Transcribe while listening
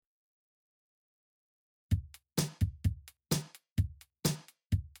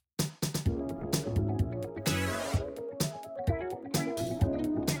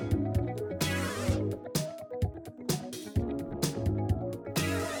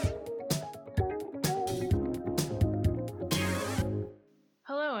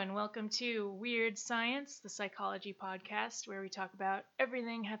welcome to Weird Science, the psychology podcast, where we talk about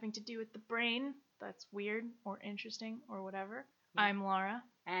everything having to do with the brain that's weird or interesting or whatever. Yeah. I'm Laura.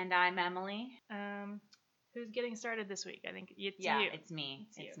 And I'm Emily. Who's getting started this week? I think it's you. Yeah, it's me.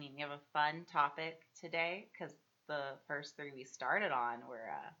 It's me. We have a fun topic today because the first three we started on were,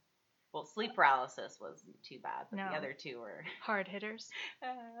 sleep paralysis wasn't too bad, but the other two were hard hitters.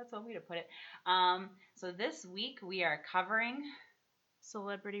 That's one way to put it. So this week we are covering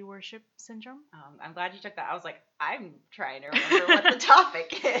celebrity worship syndrome. I'm glad you took that. I was like, I'm trying to remember what the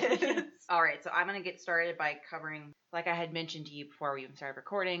topic is. All right, so I'm going to get started by covering, like I had mentioned to you before we even started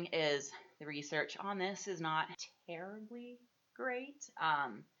recording, is the research on this is not terribly great.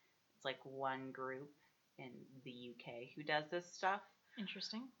 It's like one group in the UK who does this stuff.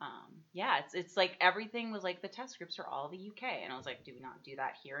 Interesting. Yeah, it's like everything was like the test groups are all the UK, and I was like, do we not do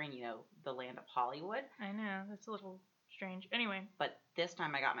that here in the land of Hollywood? I know, that's a little strange. Anyway, but this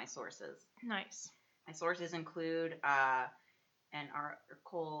time I got my sources. Nice. My sources include an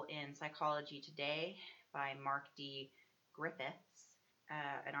article in Psychology Today by Mark D. Griffiths,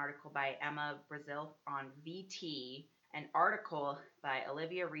 an article by Emma Brazil on VT, an article by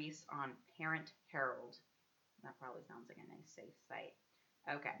Olivia Reese on Parent Herald. That probably sounds like a nice, safe site.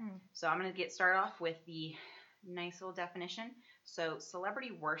 Okay, So I'm going to get started off with the nice little definition. So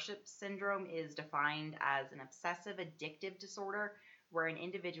celebrity worship syndrome is defined as an obsessive addictive disorder where an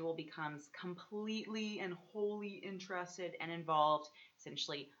individual becomes completely and wholly interested and involved,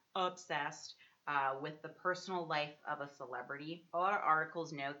 essentially obsessed, with the personal life of a celebrity. A lot of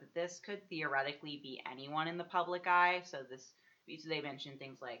articles note that this could theoretically be anyone in the public eye. So they mentioned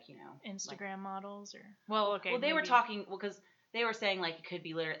things like, Instagram models or... Well, they were talking... Well, because they were saying, like, it could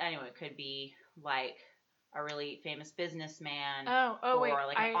be literally... Anyway, it could be, like, a really famous businessman. Or, wait,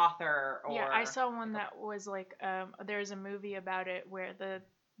 like, an author. Or... Yeah, I saw one that was, like... there's a movie about it where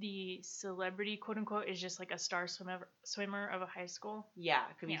the celebrity, quote-unquote, is just, like, a star swimmer of a high school. Yeah,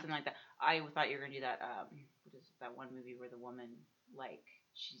 it could be something like that. I thought you were going to do that... what is it, that one movie where the woman, like...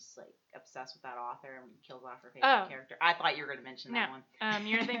 She's, like, obsessed with that author and kills off her favorite character. I thought you were going to mention that one.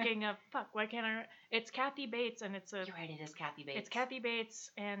 You're thinking of, why can't I... It's Kathy Bates, and it's a... You're right, it is Kathy Bates. It's Kathy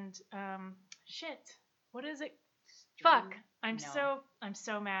Bates, and, what is it? I'm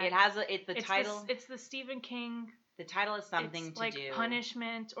so mad. It's the title... It's the Stephen King... The title is something to do...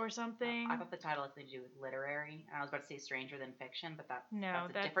 Punishment or something. I thought the title had to do with literary. I was about to say Stranger Than Fiction, but that's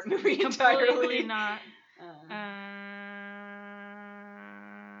a different movie entirely. Completely not.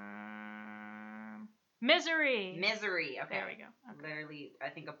 Misery. Okay. There we go. Okay. Literally, I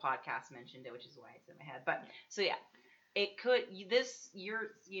think a podcast mentioned it, which is why it's in my head. But so yeah,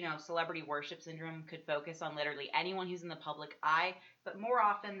 your celebrity worship syndrome could focus on literally anyone who's in the public eye, but more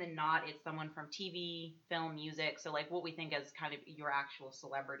often than not, it's someone from TV, film, music. So like what we think as kind of your actual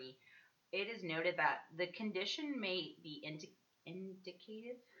celebrity. It is noted that the condition may be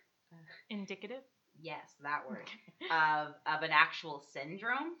indicative. Yes, that word, of an actual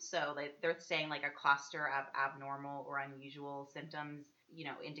syndrome. So they're saying like a cluster of abnormal or unusual symptoms,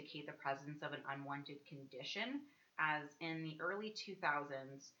 indicate the presence of an unwanted condition. As in the early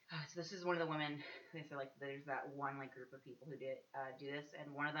 2000s, so this is one of the women, they said like there's that one like group of people who did do this,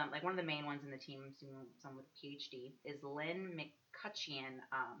 and one of them, like one of the main ones in the team, someone with a PhD, is Lynn McCutcheon.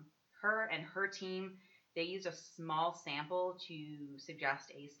 Her and her team, they used a small sample to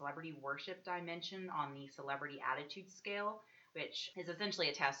suggest a celebrity worship dimension on the celebrity attitude scale, which is essentially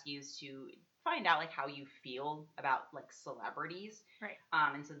a test used to find out like how you feel about like celebrities. Right.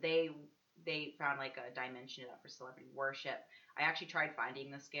 And so they found like a dimension for celebrity worship. I actually tried finding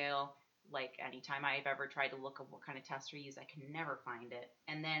the scale. Like anytime I've ever tried to look up what kind of tests are used, I can never find it.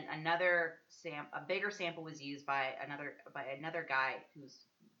 And then a bigger sample was used by another guy whose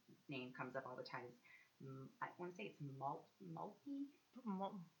name comes up all the time. I want to say it's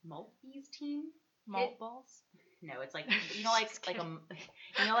Maltby's team. Malt balls? No, it's like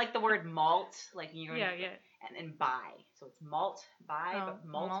like the word malt, like you're yeah. And then by, so it's but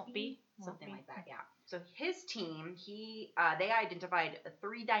Maltby, something like that. Yeah. So his team, they identified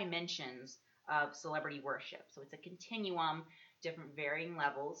 3 dimensions of celebrity worship. So it's a continuum, different varying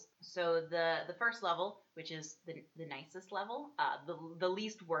levels. So the first level, which is the nicest level, the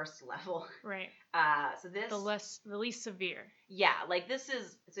least worst level. Right. So this the least severe. Yeah, like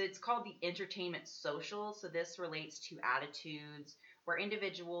it's called the entertainment social. So this relates to attitudes where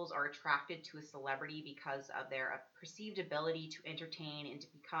individuals are attracted to a celebrity because of their perceived ability to entertain and to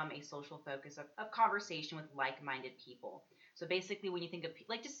become a social focus of conversation with like-minded people. So basically, when you think of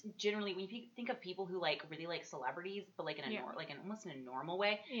like just generally when you think of people who like really like celebrities, but like in a almost in a normal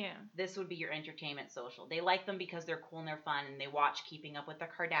way, this would be your entertainment social. They like them because they're cool and they're fun, and they watch Keeping Up with the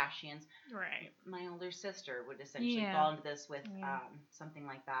Kardashians. Right. My older sister would essentially fall into this with something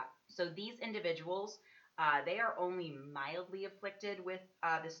like that. So these individuals, they are only mildly afflicted with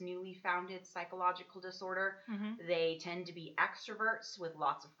this newly founded psychological disorder. Mm-hmm. They tend to be extroverts with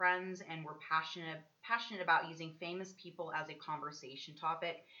lots of friends and were passionate about using famous people as a conversation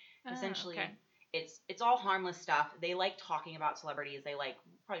topic. Essentially, it's all harmless stuff. They like talking about celebrities. They like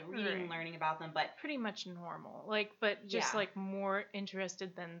probably reading and learning about them, but pretty much normal. Like, but just like more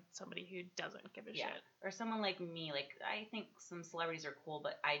interested than somebody who doesn't give a shit. Or someone like me. Like, I think some celebrities are cool,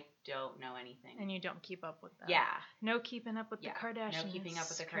 but I don't know anything. And you don't keep up with them. Yeah. No keeping up with the Kardashians. No keeping up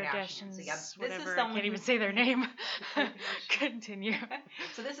with the Kardashians. So, this is someone I can't even say their name. Continue.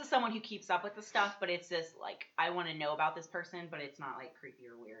 So this is someone who keeps up with the stuff, but it's this like, I want to know about this person, but it's not like creepy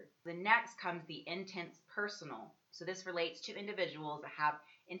or weird. The next comes the intense personal. So this relates to individuals that have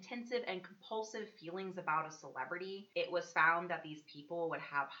intensive and compulsive feelings about a celebrity. It was found that these people would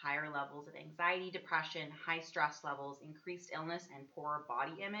have higher levels of anxiety, depression, high stress levels, increased illness, and poorer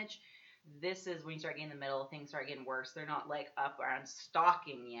body image. This is when you start getting in the middle, things start getting worse. They're not like up around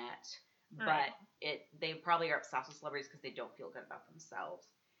stalking yet, but they probably are obsessed with celebrities because they don't feel good about themselves.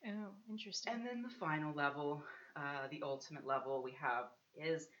 Oh, interesting. And then the final level, the ultimate level we have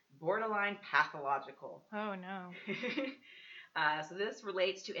is borderline pathological. Oh, no. So this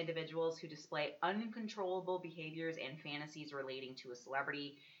relates to individuals who display uncontrollable behaviors and fantasies relating to a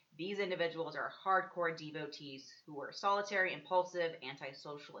celebrity. These individuals are hardcore devotees who are solitary, impulsive,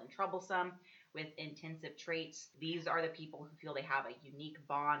 antisocial, and troublesome with intensive traits. These are the people who feel they have a unique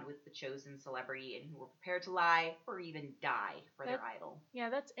bond with the chosen celebrity and who are prepared to lie or even die for their idol. Yeah,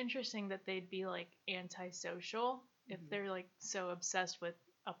 that's interesting that they'd be like antisocial if they're like so obsessed with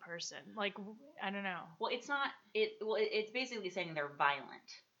a person. Like, I don't know. Well, it's not it. Well, it's basically saying they're violent.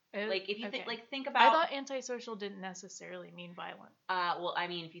 Like if you think about. I thought antisocial didn't necessarily mean violent. Well, I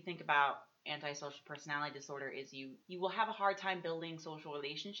mean, if you think about antisocial personality disorder, is you will have a hard time building social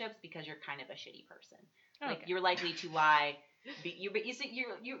relationships because you're kind of a shitty person. Like you're likely to lie.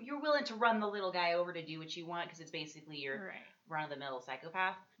 You're willing to run the little guy over to do what you want because it's basically your run-of-the-mill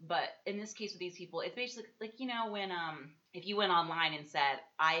psychopath. But in this case with these people, it's basically like, you know, when if you went online and said,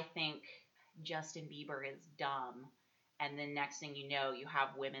 I think Justin Bieber is dumb, and then next thing you know, you have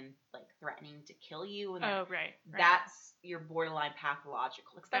women like threatening to kill you. And that's your borderline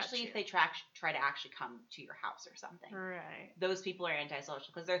pathological, especially if they try to actually come to your house or something. Right. Those people are antisocial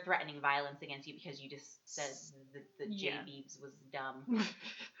because they're threatening violence against you because you just said that J Beebs was dumb.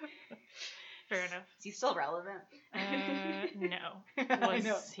 Fair enough. Is he still relevant? No.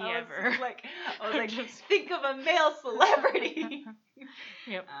 Was he ever? I was like, just think of a male celebrity.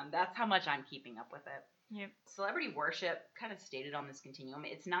 Yep. That's how much I'm keeping up with it. Yep. Celebrity worship, kind of stated on this continuum,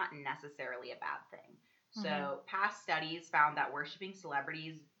 it's not necessarily a bad thing. So past studies found that worshiping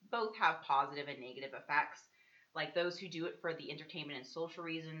celebrities both have positive and negative effects. Like those who do it for the entertainment and social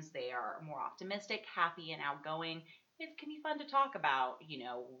reasons, they are more optimistic, happy, and outgoing. It can be fun to talk about, you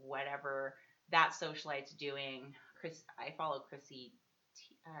know, whatever that socialite's doing. I follow Chrissy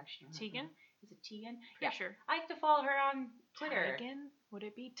Teigen? Is it Teigen? Pretty sure. I have to follow her on Twitter. Teigen? Would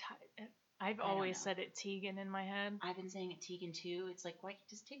it be I've always said it Teigen in my head. I've been saying it Teigen too. It's like, why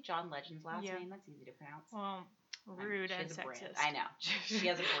just take John Legend's last name? That's easy to pronounce. Well, rude and sexist. I know. She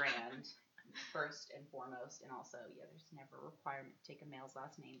has a brand, first and foremost, and also, there's never a requirement to take a male's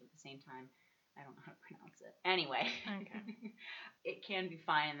last name, but at the same time, I don't know how to pronounce it. Anyway, it can be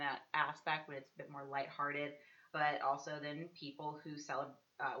fine in that aspect when it's a bit more lighthearted, but also then people who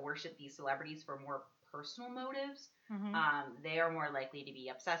worship these celebrities for more personal motives, they are more likely to be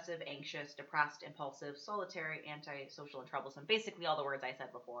obsessive, anxious, depressed, impulsive, solitary, antisocial, and troublesome. Basically all the words I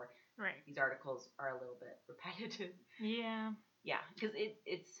said before. Right. These articles are a little bit repetitive. Yeah. Yeah, because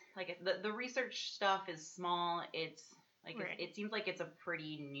it's like the research stuff is small. It's like it seems like it's a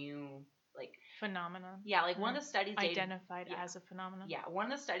pretty new phenomenon. Yeah, like one of the studies identified as a phenomenon. Yeah,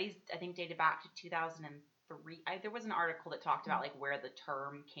 one of the studies I think dated back to 2003. There was an article that talked about like where the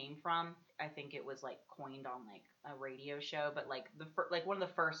term came from. I think it was like coined on like a radio show, but like one of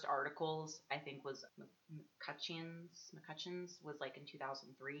the first articles I think was McCutcheon's was like in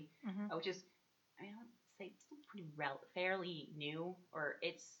 2003, which is I would say it's still pretty fairly new, or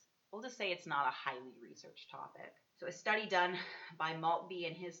we'll just say it's not a highly researched topic. So a study done by Maltby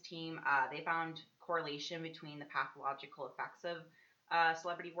and his team, they found correlation between the pathological effects of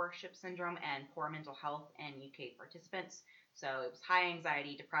celebrity worship syndrome and poor mental health in UK participants. So it was high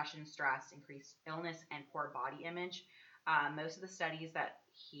anxiety, depression, stress, increased illness, and poor body image. Most of the studies that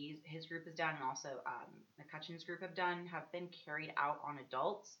his group has done, and also McCutcheon's group have done, have been carried out on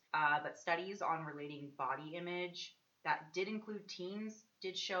adults. But studies on relating body image that did include teens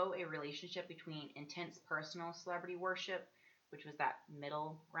did show a relationship between intense personal celebrity worship, which was that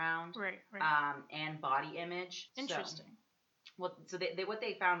middle ground, right. and body image. Interesting. So what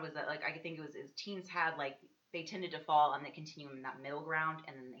they found was that, like, I think it was teens had, like, they tended to fall on the continuum in that middle ground,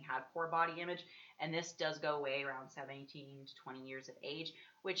 and then they had poor body image. And this does go away around 17 to 20 years of age,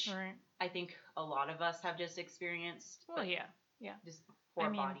 which I think a lot of us have just experienced. Well, yeah. Just poor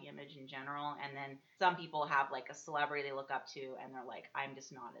body image in general. And then some people have, like, a celebrity they look up to, and they're like, I'm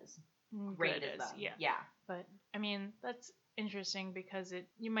just not as great as them. Yeah. But, I mean, that's interesting because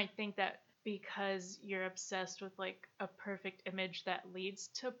you might think that because you're obsessed with, like, a perfect image that leads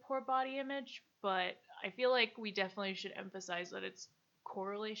to poor body image, but I feel like we definitely should emphasize that it's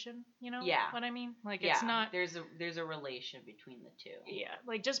correlation, you know? Yeah. What I mean? Like, it's not... There's a relation between the two. Yeah.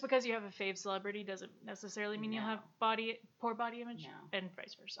 Like, just because you have a fave celebrity doesn't necessarily mean you'll have poor body image, and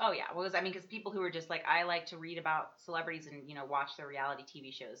vice versa. Oh, yeah. Well, because people who are just like, I like to read about celebrities and, watch their reality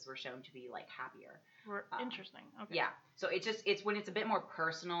TV shows were shown to be, like, happier. Interesting. Okay. Yeah. So it's when it's a bit more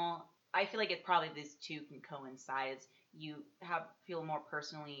personal. I feel like it's probably these two can coincide. You feel more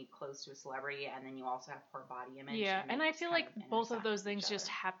personally close to a celebrity, and then you also have poor body image. Yeah, and I feel like both of those things just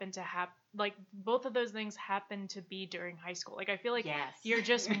happen to happen. Like, both of those things happen to be during high school. Like, I feel like you're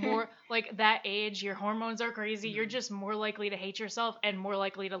just more, like, that age, your hormones are crazy, you're just more likely to hate yourself and more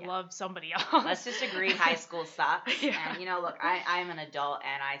likely to love somebody else. Let's just agree high school sucks. And, look, I'm an adult,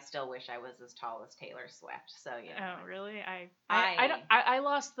 and I still wish I was as tall as Taylor Swift. So, Oh, really? I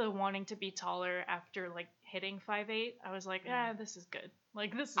lost the wanting to be taller after, like, hitting 5'8". I was like, this is good.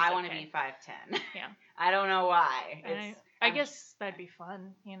 Like, this is I want to be 5'10". Yeah. I don't know why. I guess that'd be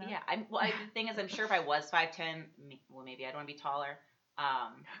fun, Yeah. The thing is, I'm sure if I was 5'10", well, maybe I'd want to be taller.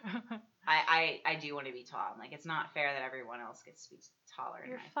 I do want to be tall. Like, it's not fair that everyone else gets to be taller.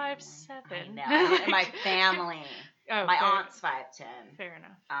 You're 5'7". I know. In my family. My aunt's 5'10". Fair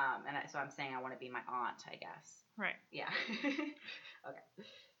enough. So I'm saying I want to be my aunt, I guess. Right. Yeah. Okay.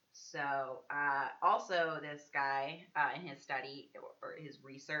 So, also this guy, in his study, or his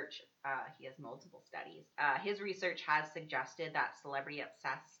research, he has multiple studies. His research has suggested that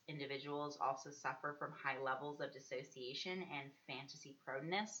celebrity-obsessed individuals also suffer from high levels of dissociation and fantasy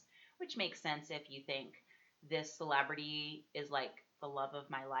proneness, which makes sense if you think this celebrity is, like, the love of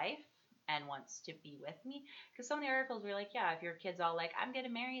my life and wants to be with me. Because some of the articles were like, if your kid's all like, I'm going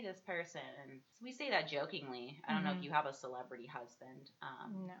to marry this person. And we say that jokingly. I don't know if you have a celebrity husband.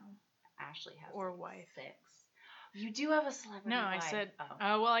 No. Ashley has or wife. 6. You do have a celebrity wife. No, I said,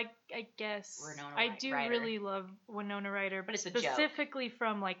 well, I guess Winona I do Ryder. really love Winona Ryder, but it's specifically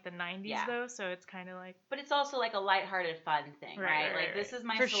from, like, the 90s, though, so it's kind of like... But it's also, like, a lighthearted, fun thing, right? Like, this is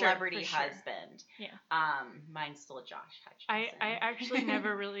my celebrity husband. Yeah. Mine's still Josh Hutcherson. I actually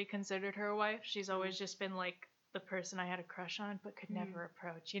never really considered her a wife. She's always just been, like, the person I had a crush on, but could never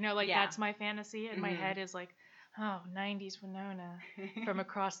approach. That's my fantasy in my head is, like, 90s Winona from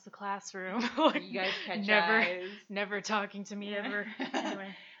across the classroom. Like, you guys catch never talking to me ever.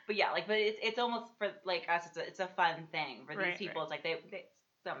 Anyway. But it's almost for, like, us. It's a fun thing for these people. It's like they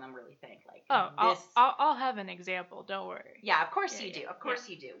some of them really think like. I'll have an example. Don't worry. Yeah, of course you do. Of course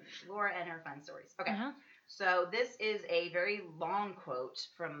you do. Laura and her fun stories. Okay. So this is a very long quote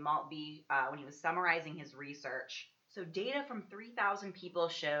from Maltby when he was summarizing his research. So data from 3,000 people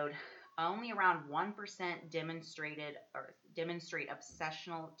showed only around 1% demonstrate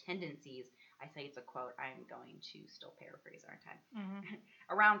obsessional tendencies. I say it's a quote. I'm going to still paraphrase, aren't I?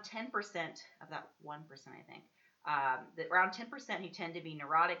 Around 10% of that 1%, I think. Around 10% who tend to be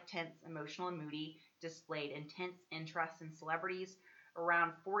neurotic, tense, emotional, and moody displayed intense interest in celebrities.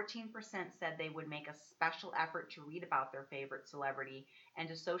 Around 14% said they would make a special effort to read about their favorite celebrity and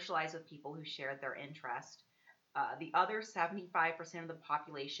to socialize with people who shared their interest. The other 75% of the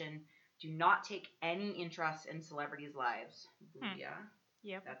population do not take any interest in celebrities' lives. Booyah.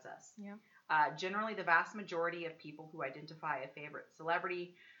 Yep. That's us. Yep. Generally, the vast majority of people who identify a favorite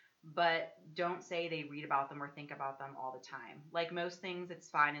celebrity but don't say they read about them or think about them all the time. Like most things, it's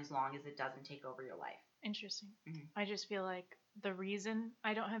fine as long as it doesn't take over your life. Interesting. I just feel like the reason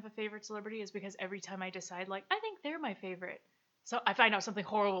I don't have a favorite celebrity is because every time I decide, like, I think they're my favorite, so I find out something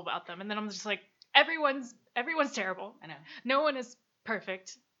horrible about them, and then I'm just like, everyone's terrible. I know. No one is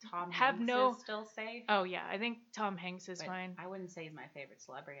perfect. Tom Hanks is still safe. Oh yeah, I think Tom Hanks is fine. I wouldn't say he's my favorite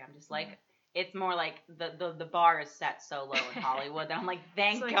celebrity. I'm just like, it's more like the bar is set so low in Hollywood that I'm like,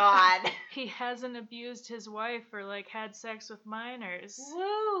 thank God. He hasn't abused his wife or, like, had sex with minors.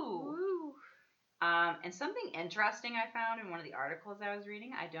 Woo! And something interesting I found in one of the articles I was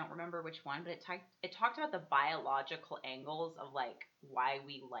reading, I don't remember which one, but it talked about the biological angles of like why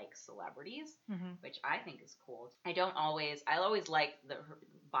we like celebrities, which I think is cool. I always like the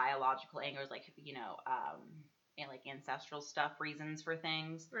biological angles, like, and like ancestral stuff, reasons for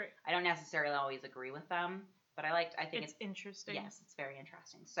things. Right. I don't necessarily always agree with them, but I think it's interesting. Yes, it's very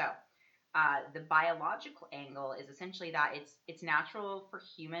interesting. So, the biological angle is essentially that it's natural for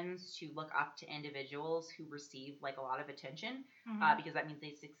humans to look up to individuals who receive like a lot of attention, because that means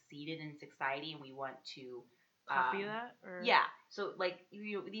they succeeded in society, and we want to copy that. Or... Yeah. So like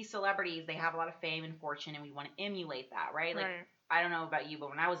these celebrities, they have a lot of fame and fortune, and we want to emulate that, right? Like, I don't know about you, but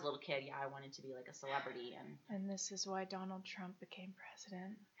when I was a little kid, I wanted to be like a celebrity, and this is why Donald Trump became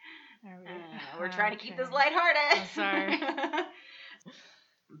president. We're trying to keep this lighthearted. I'm sorry.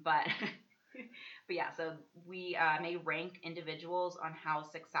 But yeah, so we may rank individuals on how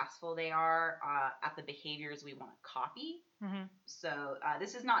successful they are at the behaviors we want to copy. So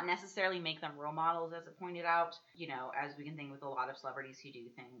this does not necessarily make them role models, as it pointed out, as we can think with a lot of celebrities who do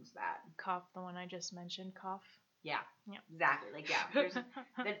things that... Cough, the one I just mentioned, Cough. Yeah, exactly. Like,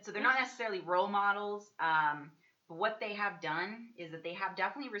 so they're not necessarily role models, but what they have done is that they have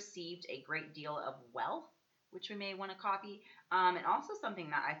definitely received a great deal of wealth, which we may want to copy. And also something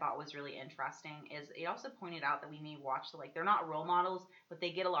that I thought was really interesting is it also pointed out that we may watch they're not role models, but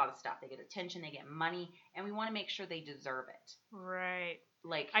they get a lot of stuff. They get attention, they get money, and we want to make sure they deserve it. Right.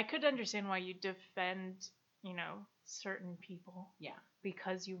 Like, I could understand why you defend, certain people. Yeah.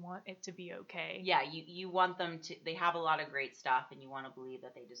 Because you want it to be okay. Yeah, you want them to, they have a lot of great stuff, and you want to believe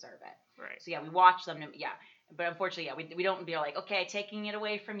that they deserve it. Right. So yeah, we watch them, but unfortunately, we don't be like, okay, taking it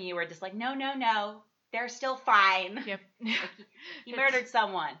away from you. We're just like, no. They're still fine. Yep. Like he murdered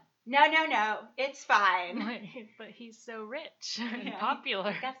someone. No, it's fine. But he's so rich and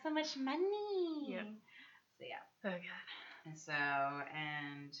popular. He got so much money. Yeah. So yeah. Oh god.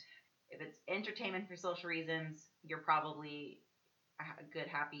 And if it's entertainment for social reasons, you're probably a good,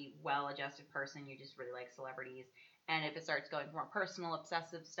 happy, well-adjusted person. You just really like celebrities. And if it starts going more personal,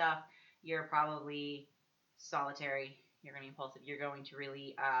 obsessive stuff, you're probably solitary. You're going to be impulsive. You're going to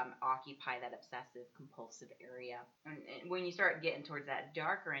really occupy that obsessive compulsive area. And when you start getting towards that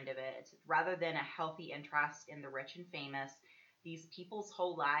darker end of it, it's rather than a healthy interest in the rich and famous, these people's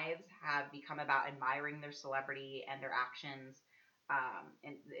whole lives have become about admiring their celebrity and their actions.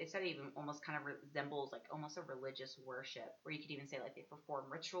 And it said it even almost kind of resembles like almost a religious worship, where you could even say like they perform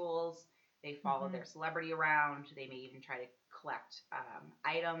rituals, they follow their celebrity around, they may even try to collect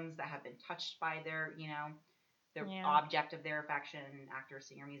items that have been touched by their, the object of their affection, actor,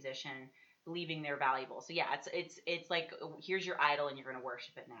 singer, musician, believing they're valuable. So yeah, it's like, here's your idol and you're going to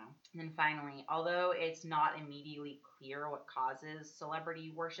worship it now. And then finally, although it's not immediately clear what causes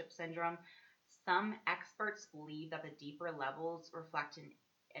celebrity worship syndrome, some experts believe that the deeper levels reflect an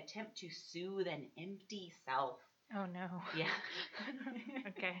attempt to soothe an empty self. Oh no. Yeah.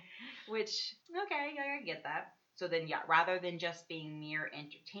 Okay. Which, okay, I get that. So then, rather than just being mere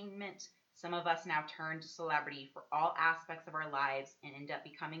entertainment, some of us now turn to celebrity for all aspects of our lives and end up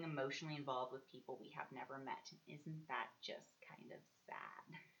becoming emotionally involved with people we have never met. Isn't that just kind of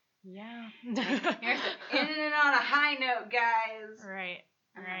sad? Yeah. Ending on a high note, guys. Right.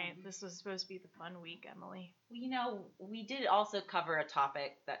 This was supposed to be the fun week, Emily. Well, we did also cover a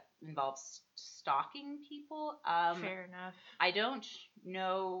topic that involves stalking people. Fair enough. I don't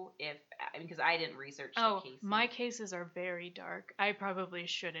know because I didn't research the cases. My cases are very dark. I probably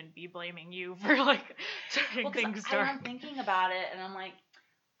shouldn't be blaming you for turning things dark. I'm thinking about it, and I'm like,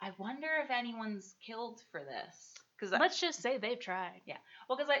 I wonder if anyone's killed for this. Let's just say they've tried. Yeah.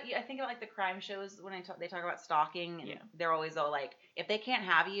 Well, because I think about the crime shows when they talk about stalking, and they're always all like, if they can't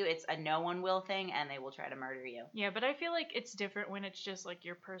have you, it's a no one will thing, and they will try to murder you. Yeah, but I feel like it's different when it's just like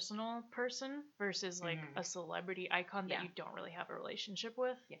your personal person versus like a celebrity icon that you don't really have a relationship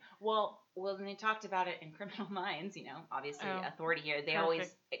with. Yeah. Well, when they talked about it in Criminal Minds, obviously authority here, they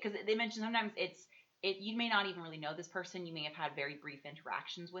always, because they mention sometimes you may not even really know this person. You may have had very brief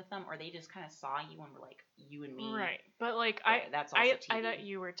interactions with them, or they just kind of saw you and were like, you and me. Right. But like, that's also TV. I thought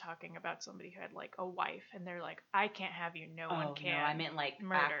you were talking about somebody who had like a wife, and they're like, I can't have you. No one can. No, I meant like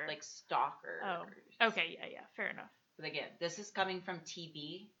murder, like stalker. Oh. Okay. Yeah. Fair enough. But again, this is coming from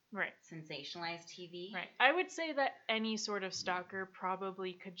TV. Right. Sensationalized TV. Right. I would say that any sort of stalker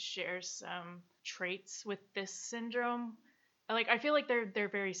probably could share some traits with this syndrome. Like, I feel like they're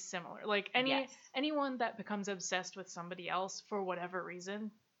very similar. Like, anyone that becomes obsessed with somebody else for whatever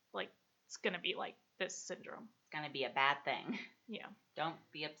reason, like, it's going to be like this syndrome. It's going to be a bad thing. Yeah. Don't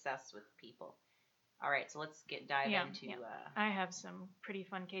be obsessed with people. All right, so let's dive into... I have some pretty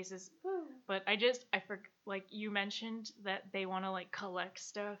fun cases. But I like you mentioned that they want to like collect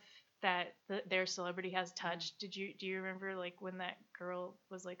stuff that their celebrity has touched. Do you remember like when that girl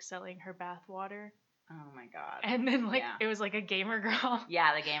was like selling her bath water? Oh my god. And then like it was like a gamer girl.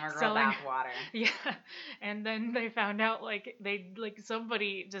 Yeah, the gamer girl bath water. Yeah. And then they found out like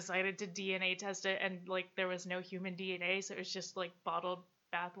somebody decided to DNA test it and like there was no human DNA, so it was just like bottled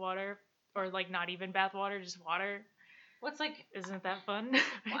bath water or like not even bath water, just water. What's like isn't that fun?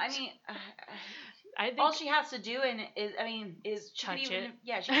 Well, I mean I think all she has to do is touch it.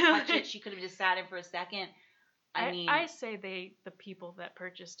 Yeah, she can touch it. She could have just sat in for a second. I say the people that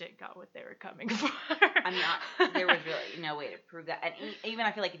purchased it got what they were coming for. I mean, there was really no way to prove that. And even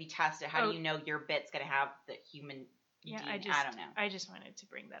I feel like if you test it, how do you know your bit's going to have the human DNA? I don't know. I just wanted to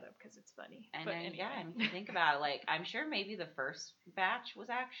bring that up because it's funny. And but then, anyway. yeah, I mean, if you think about it, like, I'm sure maybe the first batch was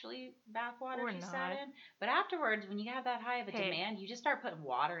actually bathwater she sat in. But afterwards, when you have that high of a demand, you just start putting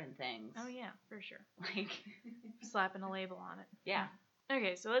water in things. Oh, yeah, for sure. Like, slapping a label on it. Yeah.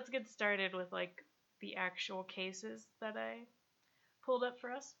 Okay, so let's get started with, like, the actual cases that I pulled up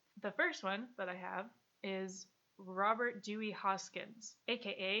for us. The first one that I have is Robert Dewey Hoskins,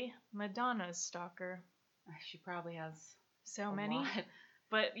 aka Madonna's stalker. She probably has so many.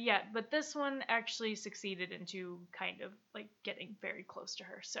 But this one actually succeeded into kind of like getting very close to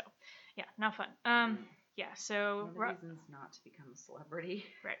her. So yeah, not fun. Yeah, so one of the reasons not to become a celebrity.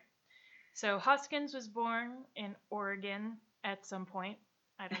 Right. So Hoskins was born in Oregon at some point.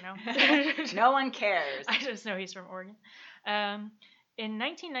 I don't know. No one cares. I just know he's from Oregon. In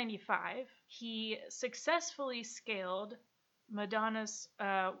 1995, he successfully scaled Madonna's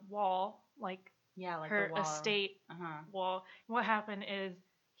wall, like her the wall. estate wall. What happened is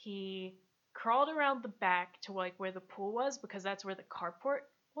he crawled around the back to like where the pool was because that's where the carport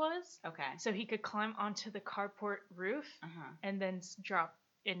was. Okay. So he could climb onto the carport roof and then drop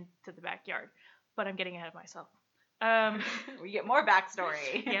into the backyard. But I'm getting ahead of myself. We get more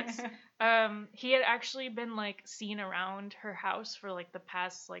backstory. Yes. He had actually been like seen around her house for like the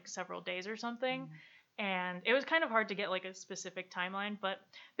past like several days or something. And it was kind of hard to get like a specific timeline, but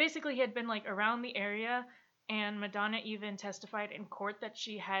basically he had been like around the area, and Madonna even testified in court that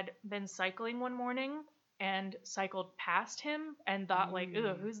she had been cycling one morning and cycled past him and thought like,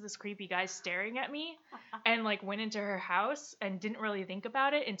 "Ugh, who's this creepy guy staring at me?" and like went into her house and didn't really think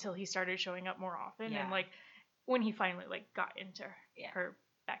about it until he started showing up more often and like when he finally like got into her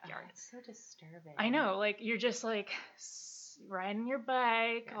backyard. It's so disturbing. I know, like you're just like riding your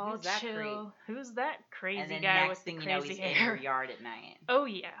bike, all chill. Who's that crazy guy with the crazy hair? And then next thing you know, he's in your yard at night. Oh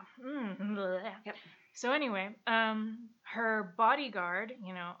yeah. Yep. So anyway, her bodyguard,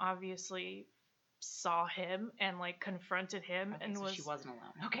 obviously saw him and like confronted him and so was. She wasn't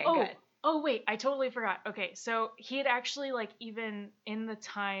alone. Okay, good. Oh wait, I totally forgot. Okay, so he had actually like even in the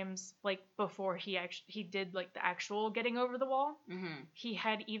times like before he did like the actual getting over the wall, he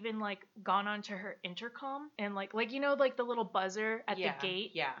had even like gone onto her intercom and like like the little buzzer at the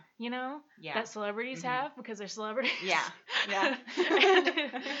gate, that celebrities have because they're celebrities. Yeah.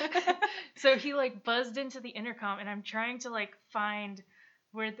 So he like buzzed into the intercom, and I'm trying to like find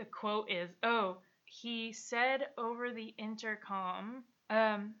where the quote is. Oh, he said over the intercom.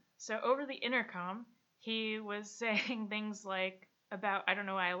 So over the intercom, he was saying things like about, I don't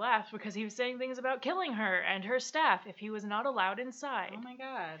know why I laughed, because he was saying things about killing her and her staff if he was not allowed inside. Oh my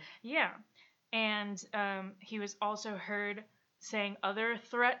god. Yeah. And he was also heard saying other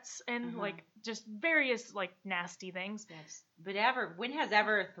threats and like just various like nasty things. Yes. But when has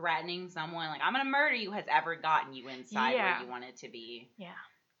ever threatening someone like, I'm going to murder you, has ever gotten you inside where you wanted to be? Yeah.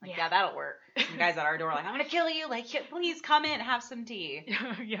 Like, yeah, that'll work. Some guys at our door like, I'm going to kill you. Like, please come in, have some tea.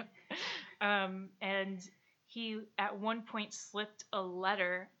 Yeah. And he, at one point, slipped a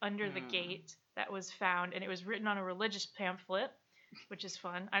letter under the gate that was found, and it was written on a religious pamphlet, which is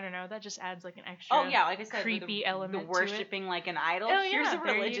fun. I don't know. That just adds, like, an extra like I said, creepy element the worshipping like an idol. Oh, here's a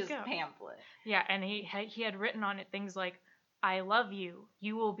religious pamphlet. Yeah, and he had written on it things like, I love you.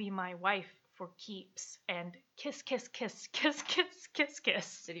 You will be my wife for keeps, and kiss, kiss, kiss, kiss, kiss, kiss,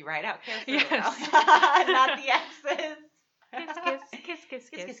 kiss. Did he write out kiss? Yes. Not the X's. Kiss, kiss,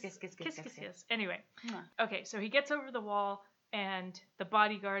 kiss, kiss, kiss, kiss, kiss. Anyway, okay, so he gets over the wall, and the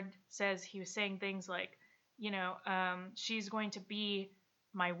bodyguard says he was saying things like, she's going to be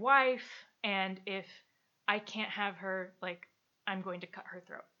my wife, and if I can't have her, like, I'm going to cut her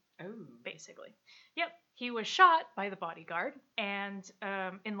throat. Oh. Basically. Yep. He was shot by the bodyguard and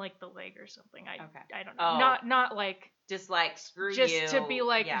in like the leg or something. I don't know. Not like just like screw you. Just to be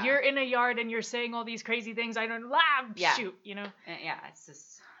like you're in a yard and you're saying all these crazy things. I don't shoot, Yeah, it's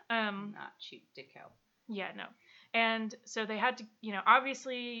just not shoot to kill. Yeah, no. And so they had to,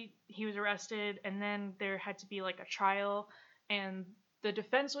 obviously he was arrested, and then there had to be like a trial, and the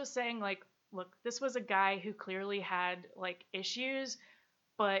defense was saying like, look, this was a guy who clearly had like issues,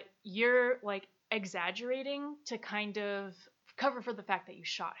 but you're like exaggerating to kind of cover for the fact that you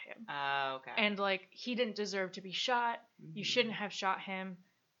shot him. Okay. And like he didn't deserve to be shot. Mm-hmm. You shouldn't have shot him.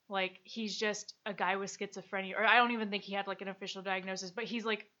 Like he's just a guy with schizophrenia, or I don't even think he had like an official diagnosis, but he's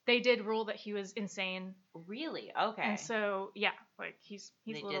like, they did rule that he was insane. Really? Okay. And so yeah, like he's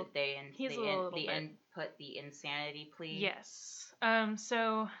a little input the insanity plea. Yes.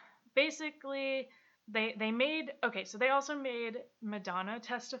 So basically they made, okay, so they also made Madonna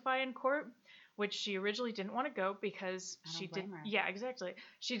testify in court, which she originally didn't want to go because she didn't. Yeah, exactly.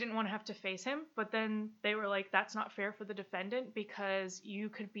 She didn't want to have to face him, but then they were like, that's not fair for the defendant because you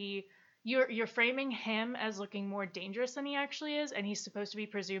could be, you're framing him as looking more dangerous than he actually is, and he's supposed to be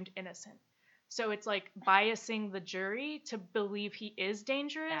presumed innocent. So it's like biasing the jury to believe he is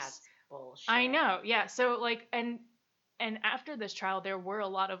dangerous. That's bullshit. I know. Yeah. So like, and after this trial, there were a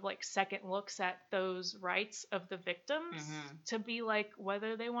lot of like second looks at those rights of the victims to be like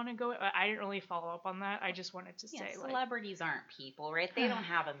whether they want to go. I didn't really follow up on that. I just wanted to say celebrities aren't people, right? They don't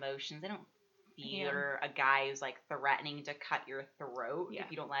have emotions. They don't fear a guy who's like threatening to cut your throat if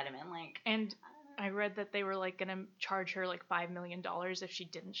you don't let him in. Like, and I read that they were like gonna charge her like $5 million if she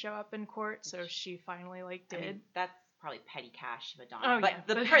didn't show up in court. So she finally like did. I mean, that's probably petty cash to Madonna, but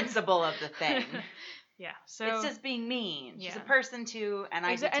the principle of the thing. Yeah, so it's just being mean. She's a person too, and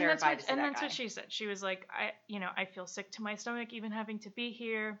I'd be terrified to see that guy. And that's what she said. She was like, I feel sick to my stomach even having to be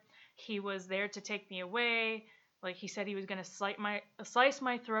here. He was there to take me away. Like he said he was gonna slice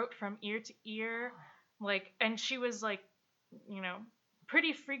my throat from ear to ear. Like, and she was like,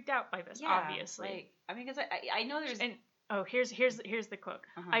 pretty freaked out by this. Obviously, like, I mean, because I know there's. And, here's the quote.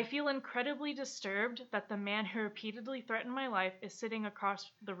 I feel incredibly disturbed that the man who repeatedly threatened my life is sitting across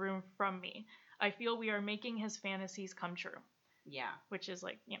the room from me. I feel we are making his fantasies come true. Yeah. Which is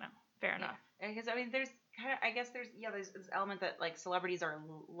like, fair enough. Because I mean, there's this element that like celebrities are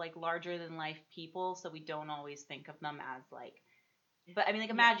like larger than life people, so we don't always think of them as like. But I mean,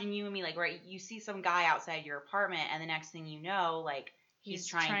 like imagine you and me, like right, you see some guy outside your apartment, and the next thing you know, like. He's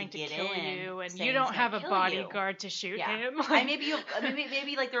trying to get kill in, you, and you don't have a bodyguard to shoot him.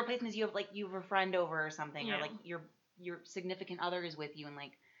 Maybe like the replacement is you have a friend over or something, or like your significant other is with you, and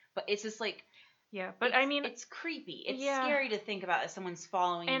like, but it's just like. Yeah, but I mean, it's creepy. It's scary to think about as someone's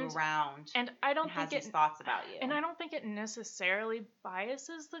following you around, and I don't think has these thoughts about you. And I don't think it necessarily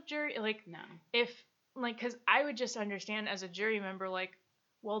biases the jury. Like, no, because I would just understand as a jury member, like.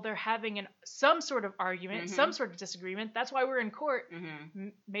 Well, they're having some sort of argument, some sort of disagreement. That's why we're in court.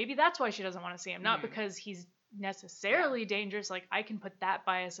 Maybe that's why she doesn't want to see him. Not because he's necessarily dangerous. Like, I can put that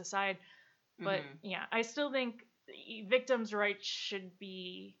bias aside. But, I still think victims' rights should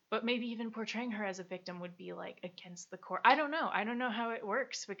be... But maybe even portraying her as a victim would be, like, against the court. I don't know. I don't know how it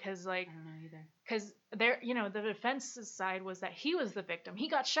works because, like... I don't know either. Because, the defense's side was that he was the victim. He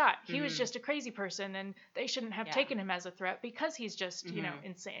got shot. He was just a crazy person, and they shouldn't have taken him as a threat because he's just,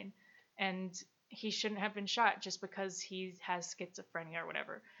 insane. And he shouldn't have been shot just because he has schizophrenia or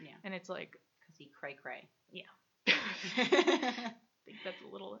whatever. Yeah. And it's like... Because he cray-cray. Yeah. I think that's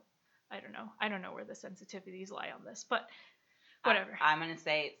a little... I don't know where the sensitivities lie on this, but whatever. I'm going to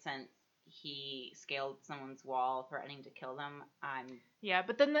say since he scaled someone's wall threatening to kill them, Yeah,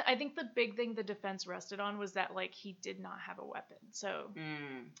 but then I think the big thing the defense rested on was that, like, he did not have a weapon, so...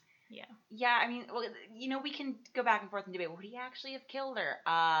 Yeah. Yeah, I mean, well, we can go back and forth and debate, would he actually have killed her?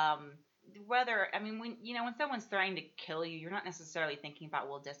 When someone's threatening to kill you, you're not necessarily thinking about,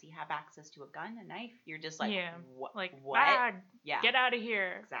 well, does he have access to a gun, a knife? You're just like, what? Like, what? Get out of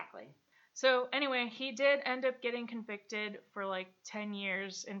here. Exactly. So anyway, he did end up getting convicted for like 10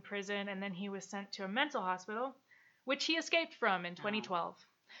 years in prison, and then he was sent to a mental hospital, which he escaped from in 2012.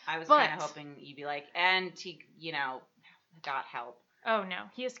 I was kind of hoping you'd be like, and he, got help. Oh no,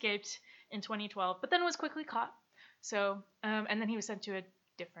 he escaped in 2012, but then was quickly caught. So, and then he was sent to a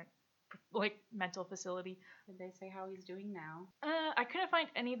different, like, mental facility. Did they say how he's doing now? I couldn't find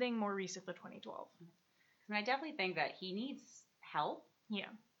anything more recent than 2012. I mean, I definitely think that he needs help. Yeah.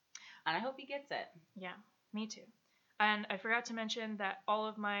 And I hope he gets it. Yeah, me too. And I forgot to mention that all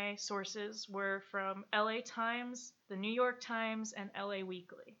of my sources were from LA Times, the New York Times, and LA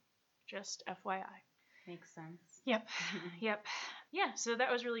Weekly. Just FYI. Makes sense. Yep. Yep. Yeah, so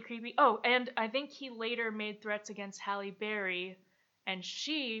that was really creepy. Oh, and I think he later made threats against Halle Berry, and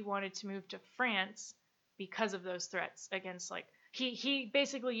she wanted to move to France because of those threats against, like, he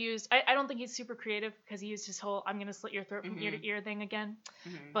basically used, I don't think he's super creative because he used his whole I'm gonna slit your throat from ear to ear thing again.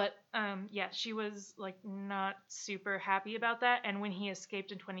 But yeah, she was like not super happy about that, and when he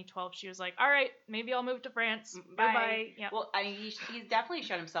escaped in 2012, she was like, all right, maybe I'll move to France. Bye. Yeah. Well, I mean, he's definitely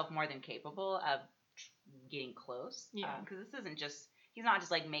shown himself more than capable of getting close. Yeah. Because this isn't just, he's not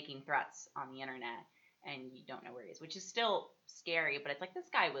just like making threats on the internet and you don't know where he is, which is still scary, but it's like this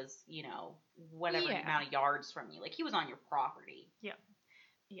guy was, you know, whatever amount of yards from you. Like, he was on your property. Yeah.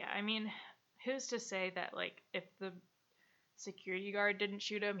 Yeah, I mean, who's to say that, like, if the security guard didn't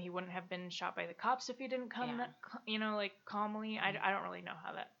shoot him, he wouldn't have been shot by the cops if he didn't come, you know, like, calmly. I don't really know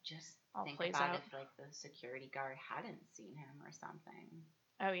how that just all think plays about out. if, like, the security guard hadn't seen him or something.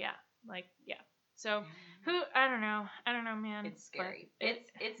 Oh, yeah. Like, yeah. So, I don't know, man. It's scary.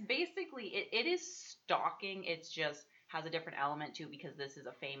 It's basically, it is stalking. It's just has a different element to it because this is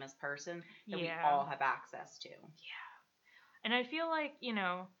a famous person that we all have access to. Yeah. And I feel like, you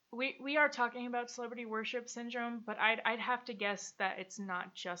know, we are talking about celebrity worship syndrome, but I'd have to guess that it's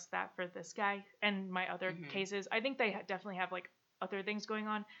not just that for this guy and my other cases. I think they definitely have, like, other things going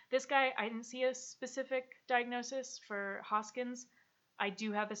on. This guy, I didn't see a specific diagnosis for Hoskins. I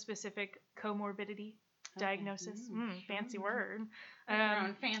do have a specific comorbidity diagnosis. Fancy word. Our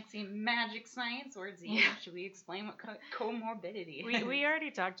own fancy magic science words. Should we explain what comorbidity is? We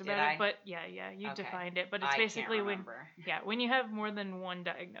already talked about it, but yeah, you defined it. But it's basically when you have more than one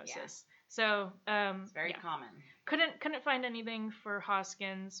diagnosis. Yeah. So it's very common. Couldn't find anything for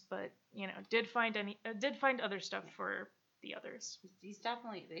Hoskins, but you know did find other stuff for the others.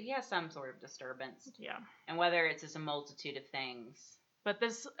 He has some sort of disturbance. Yeah. And whether it's just a multitude of things. But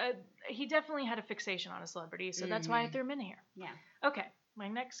this, he definitely had a fixation on a celebrity, so that's why I threw him in here. Yeah. Okay, my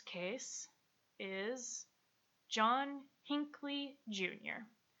next case is John Hinckley Jr.,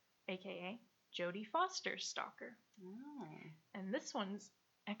 a.k.a. Jodie Foster's stalker. Oh. And this one's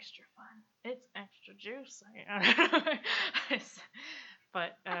extra fun. It's extra juicy.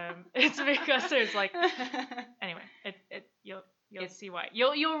 But it's because there's like, anyway, You'll see why.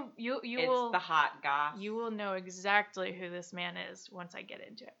 You it's will. The hot goss. You will know exactly who this man is once I get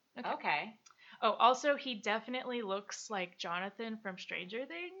into it. Okay. Oh, also, he definitely looks like Jonathan from Stranger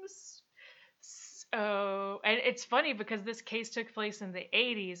Things. So, and it's funny because this case took place in the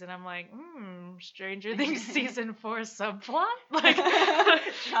 80s, and I'm like, Stranger Things season 4 subplot? Like,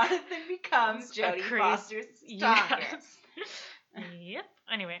 Jonathan becomes Jodie Foster's stalker. Yes. Yep.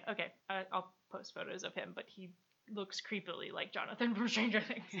 Anyway, okay. I'll post photos of him, but he looks creepily like Jonathan from Stranger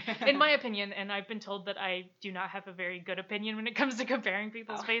Things, in my opinion, and I've been told that I do not have a very good opinion when it comes to comparing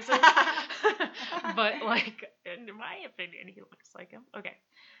people's faces. But, like, in my opinion, he looks like him. Okay.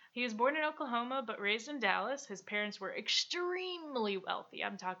 He was born in Oklahoma, but raised in Dallas. His parents were extremely wealthy.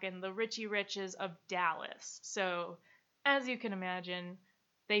 I'm talking the Richie Riches of Dallas. So, as you can imagine,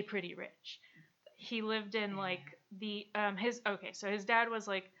 they pretty rich. He lived in, like, his dad was,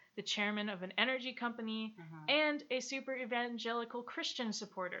 like, the chairman of an energy company, and a super evangelical Christian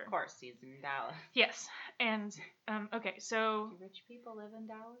supporter. Of course, he's in Dallas. Yes. And, okay, so... Do rich people live in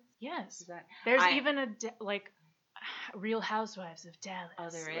Dallas? Yes. There's even Real Housewives of Dallas. Oh,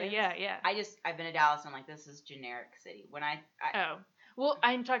 there is? Yeah. I've been to Dallas, and I'm like, this is generic city. Well,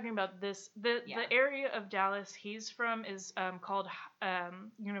 I'm talking about this. The area of Dallas he's from is called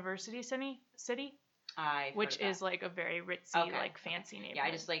University City. Which is like a very ritzy, like fancy neighborhood. Yeah,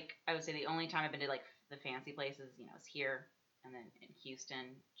 I would say the only time I've been to like the fancy places, you know, is here, and then in Houston,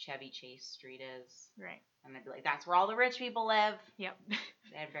 Chevy Chase Street is. Right. And they'd be like, that's where all the rich people live. Yep.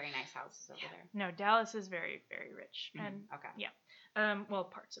 They had very nice houses over there. No, Dallas is very, very rich. And well,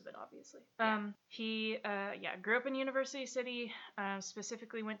 parts of it, obviously. He grew up in University City,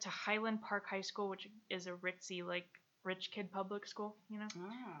 specifically went to Highland Park High School, which is a ritzy, like, rich kid public school, you know?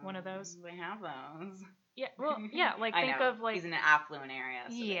 One of those. They have those. Yeah, well, yeah, like, think of, like... He's in an affluent area,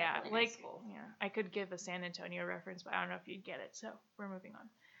 so yeah, really like, nice schools. yeah, I could give a San Antonio reference, but I don't know if you'd get it, so we're moving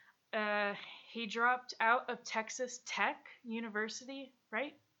on. He dropped out of Texas Tech University,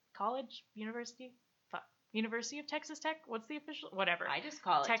 right? College? University? Fuck. University of Texas Tech? What's the official? Whatever. I just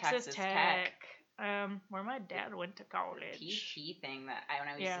call it Texas Tech. Where my dad went to college. PT thing that when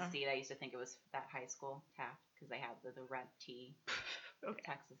I used to see it, I used to think it was that high school, Taft, because they had the red T. Okay.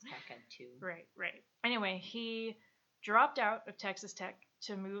 Texas Tech had two. Right. Anyway, he dropped out of Texas Tech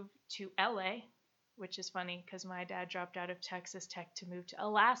to move to LA, which is funny because my dad dropped out of Texas Tech to move to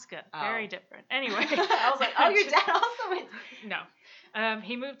Alaska. Oh. Very different. Anyway. I was like, oh, your dad also went. No.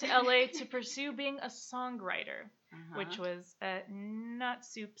 He moved to LA to pursue being a songwriter. which was not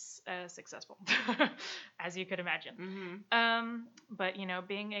soups successful, as you could imagine. But, you know,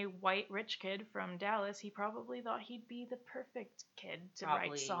 being a white rich kid from Dallas, he probably thought he'd be the perfect kid to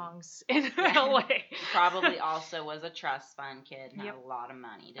write songs in LA. He probably also was a trust fund kid and had a lot of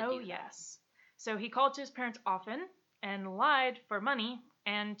money to do that. Oh, yes. So he called to his parents often and lied for money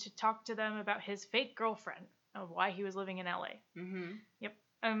and to talk to them about his fake girlfriend, of why he was living in LA. Yep.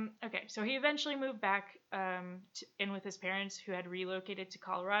 Okay, so he eventually moved back in with his parents, who had relocated to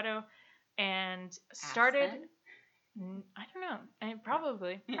Colorado, and started... I don't know.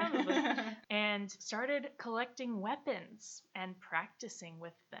 Probably. And started collecting weapons and practicing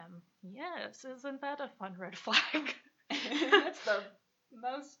with them. Yes, isn't that a fun red flag? That's the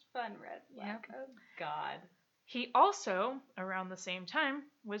most fun red flag. Yep. Oh, God. He also, around the same time,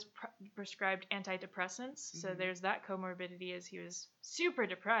 was prescribed antidepressants. So there's that comorbidity, as he was super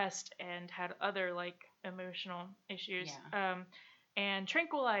depressed and had other, like, emotional issues. Yeah. And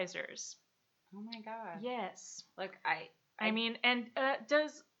tranquilizers. Oh, my God. Yes. Look, I mean, and I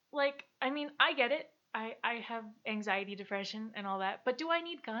get it. I have anxiety, depression, and all that. But do I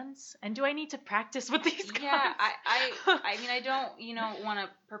need guns? And do I need to practice with these guns? Yeah, I mean, I don't, want to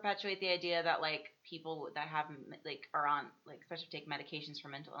perpetuate the idea that, like, people that have, like, are on, like, especially take medications for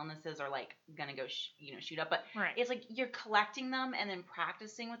mental illnesses are, like, gonna go, shoot up. But it's like you're collecting them and then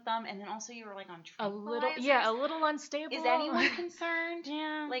practicing with them, and then also you were, like, on tranquilizers. A little unstable. Is anyone concerned?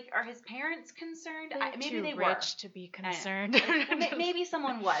 Yeah. Like, are his parents concerned? Maybe they were rich to be concerned. Like, maybe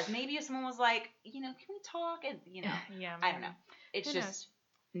someone was. Maybe if someone was like, can we talk? And yeah, I don't know. It's just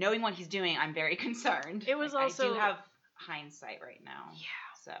knowing what he's doing, I'm very concerned. It was also I do have hindsight right now. Yeah.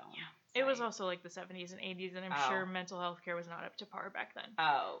 So it was also like the 70s and 80s, and I'm sure mental health care was not up to par back then.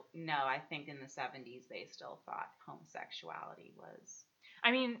 Oh no, I think in the 70s they still thought homosexuality was.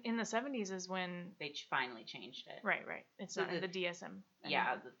 I mean, in the 70s is when they finally changed it. Right. It's not in the DSM anymore.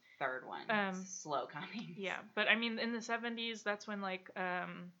 Yeah, the third one. Slow coming. Yeah, but I mean, in the 70s, that's when like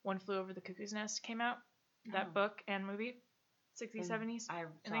One Flew Over the Cuckoo's Nest came out. That book and movie. 60s, 70s. I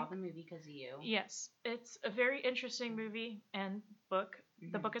saw the movie because of you. Yes, it's a very interesting movie and book.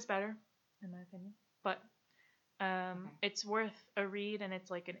 The book is better, in my opinion, but it's worth a read, and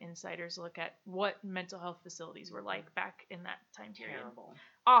it's like an insider's look at what mental health facilities were like back in that time period. Terrible.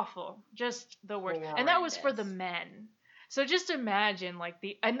 Awful. Just the worst. And that was for the men. So just imagine, like,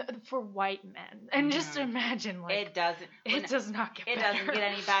 for white men, and just imagine, like, it does not get better. It doesn't get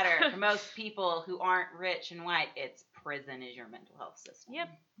any better. For most people who aren't rich and white, it's prison is your mental health system.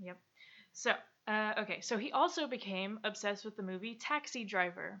 Yep. So, so he also became obsessed with the movie Taxi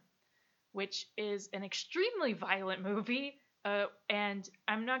Driver, which is an extremely violent movie. And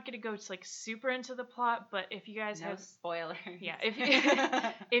I'm not going to go like super into the plot, but if you guys have spoilers. Yeah,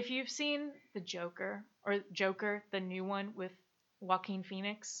 if you've seen the Joker, the new one with Joaquin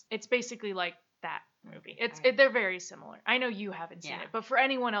Phoenix, it's basically like that movie. They're very similar. I know you haven't seen it, but for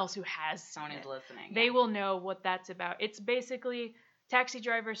anyone else who has seen someone who's listening, they will know what that's about. It's basically Taxi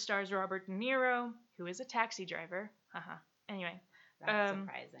Driver stars Robert De Niro, who is a taxi driver. Anyway, that's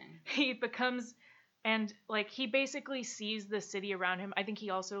surprising. He becomes. And, like, he basically sees the city around him. I think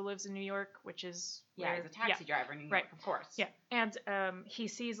he also lives in New York, which is... he's a taxi driver in New York, right. Of course. Yeah, and he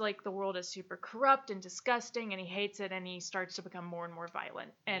sees, like, the world as super corrupt and disgusting, and he hates it, and he starts to become more and more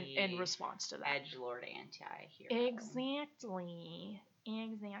violent in response to that. Edgelord anti-hero. Exactly.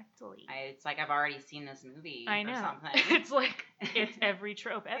 It's like I've already seen this movie I know. Or something. It's like, it's every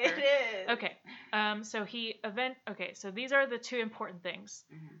trope ever. It is. Okay, so these are the two important things.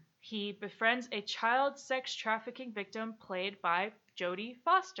 He befriends a child sex trafficking victim played by Jodie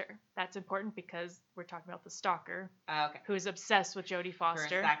Foster. That's important because we're talking about the stalker, who is obsessed with Jodie Foster.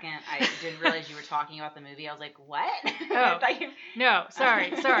 For a second, I didn't realize you were talking about the movie. I was like, what? Oh, no,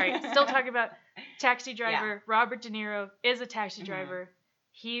 sorry. Still talking about Taxi Driver. Yeah. Robert De Niro is a taxi driver.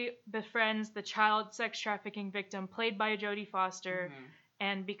 He befriends the child sex trafficking victim played by Jodie Foster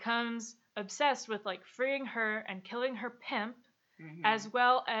and becomes obsessed with, like, freeing her and killing her pimp, as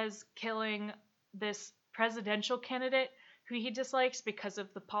well as killing this presidential candidate who he dislikes because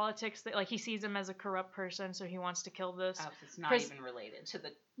of the politics that, like, he sees him as a corrupt person, so he wants to kill this. Oh, so it's not even related to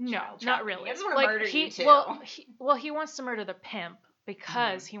the child not really. He just want to murder you too. Well, he wants to murder the pimp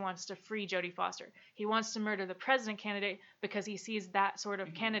because he wants to free Jodie Foster. He wants to murder the president candidate because he sees that sort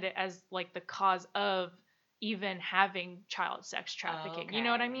of candidate as, like, the cause of even having child sex trafficking. You know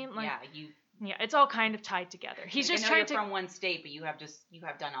what I mean? Like, yeah, it's all kind of tied together. He's just trying to. You're from one state, but you have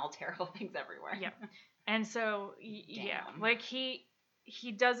done all terrible things everywhere. Yeah, and so like he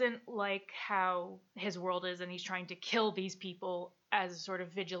doesn't like how his world is, and he's trying to kill these people as a sort of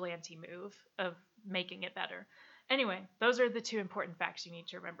vigilante move of making it better. Anyway, those are the two important facts you need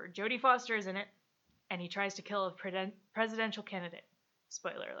to remember. Jodie Foster is in it, and he tries to kill a presidential candidate.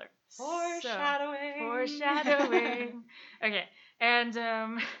 Spoiler alert. Foreshadowing. Foreshadowing. Okay, and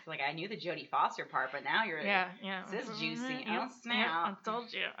like I knew the Jodie Foster part, but now you're This is juicy. Yeah, Oh snap! I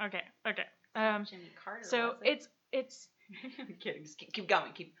told you. Okay. Jimmy Carter. So was it's. I'm kidding. Just keep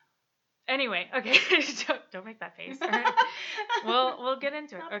going. Anyway, okay. don't make that face. All right. We'll get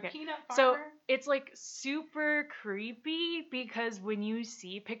into it. Okay. So it's like super creepy because when you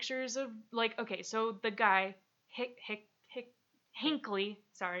see pictures of like, okay, so the guy Hinckley.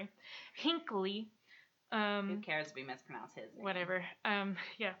 Who cares if we mispronounce his name? Whatever.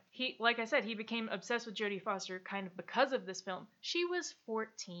 Yeah. He, like I said, he became obsessed with Jodie Foster kind of because of this film. She was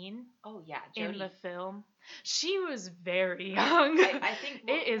 14. Oh yeah, Jodie. In the film. She was very young. I think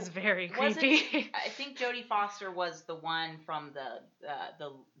it is very creepy. I think Jodie Foster was the one from the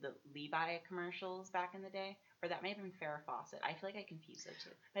Levi commercials back in the day, or that may have been Farrah Fawcett. I feel like I confused those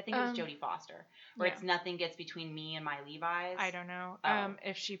two. But I think it was Jodie Foster, where it's nothing gets between me and my Levi's. I don't know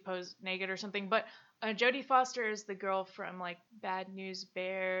if she posed naked or something, but Jodie Foster is the girl from like Bad News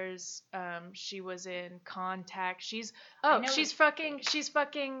Bears. She was in Contact. She's fucking.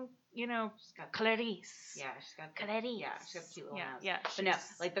 You know, Clarice. Yeah, she's got Clarice. Yeah, she's got a cute little nose. Yeah, but no,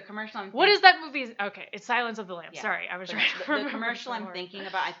 like the commercial. What is that movie? Okay, it's Silence of the Lambs. Yeah. Sorry, I was right. right. The commercial I'm thinking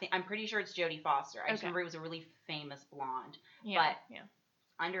about. I'm pretty sure it's Jodie Foster. I just remember it was a really famous blonde. Yeah. But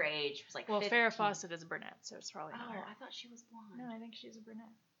underage was like. Well, 15. Farrah Fawcett is a brunette, so it's probably not her. I thought she was blonde. No, I think she's a brunette.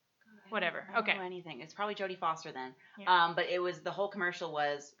 Whatever. I don't know anything. It's probably Jodie Foster then. Yeah. But it was the whole commercial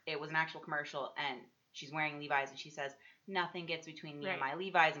was an actual commercial, and she's wearing Levi's, and she says nothing gets between me and my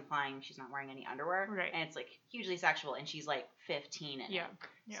Levi's, implying she's not wearing any underwear. Right. And it's like hugely sexual, and she's like 15 in it.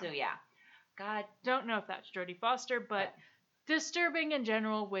 Yeah. So yeah. God. Don't know if that's Jodie Foster, but disturbing in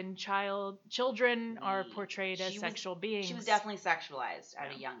general when children are portrayed as sexual beings. She was definitely sexualized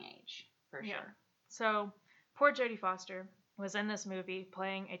at a young age, for sure. So poor Jodie Foster was in this movie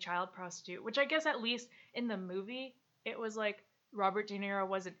playing a child prostitute, which I guess at least in the movie it was like Robert De Niro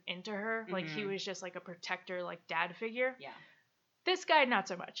wasn't into her. Like he was just like a protector, like dad figure. Yeah. This guy not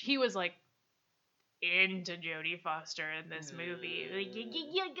so much. He was like into Jodie Foster in this movie. Like,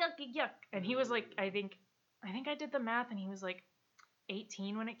 yuck. And he was like, I think I did the math, and he was like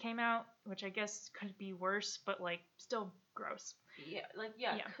 18 when it came out, which I guess could be worse, but like still gross.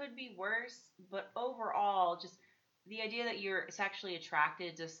 Yeah, could be worse, but overall, just the idea that you're sexually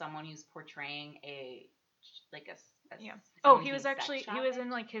attracted to someone who's portraying a he was in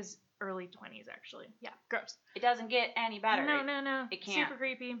like his early 20s actually. Yeah, gross. It doesn't get any better. No. It can't. Super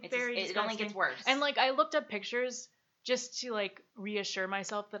creepy. It only gets worse. And like I looked up pictures just to like reassure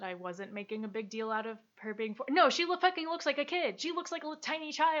myself that I wasn't making a big deal out of her being. No, she fucking looks like a kid. She looks like a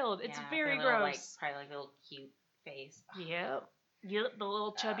tiny child. It's very gross. Like, probably like a little cute face. Yep. The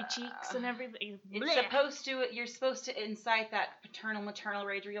little chubby cheeks and everything. You're supposed to incite that maternal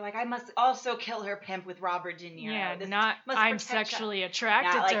rage where you're like, I must also kill her pimp with Robert De Niro. Yeah, I'm sexually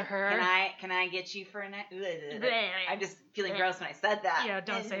attracted to her. Can I get you for a night? I'm just feeling gross when I said that. Yeah,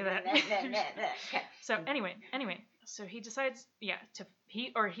 don't say that. Okay. So anyway, so he decides,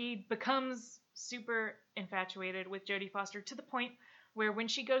 he becomes super infatuated with Jodie Foster to the point where when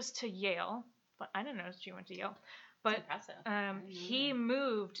she goes to Yale, but I didn't know she went to Yale. But he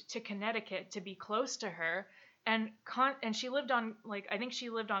moved to Connecticut to be close to her, and she lived on I think she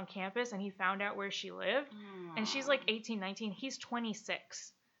lived on campus, and he found out where she lived, and she's like 18, 19. He's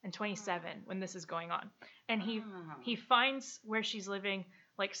 26 and 27 when this is going on, and he finds where she's living,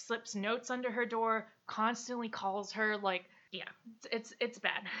 like slips notes under her door, constantly calls her, like. Yeah, it's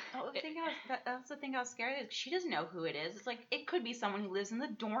bad. That's the thing I was scared of. She doesn't know who it is. It's like it could be someone who lives in the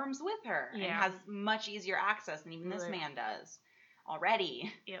dorms with her and has much easier access than even this man does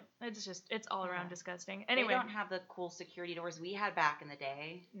already. Yep, it's all around disgusting. Anyway, they don't have the cool security doors we had back in the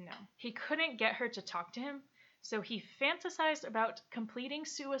day. No, he couldn't get her to talk to him, so he fantasized about completing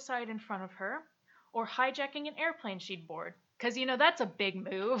suicide in front of her or hijacking an airplane she'd board. Because, that's a big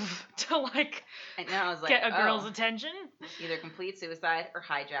move to, get a girl's attention. Either complete suicide or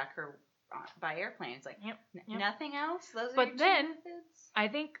hijack her by airplane. It's like, nothing else? But then, I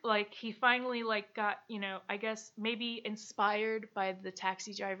think, he finally, got, I guess maybe inspired by the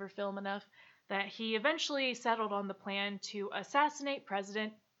Taxi Driver film enough that he eventually settled on the plan to assassinate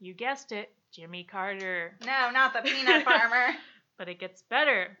President, you guessed it, Jimmy Carter. No, not the peanut farmer. But it gets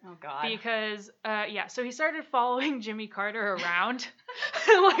better. Oh, God. Because, so he started following Jimmy Carter around,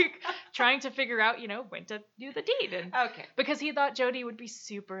 trying to figure out, when to do the deed. And Okay. because he thought Jody would be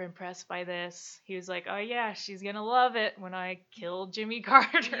super impressed by this. He was like, oh yeah, she's going to love it when I kill Jimmy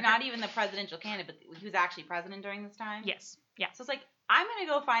Carter. Not even the presidential candidate, but he was actually president during this time? Yes. Yeah. So it's like, I'm going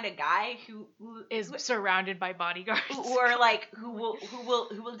to go find a guy who is surrounded by bodyguards. Who are like, who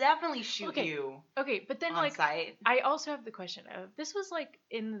will definitely shoot you. Okay, but then on site. I also have the question of, this was like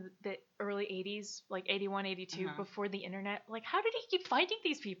in the early 80s, like 81, 82, before the internet. Like, how did he keep finding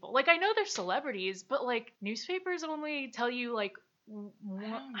these people? Like, I know they're celebrities, but like newspapers only tell you like,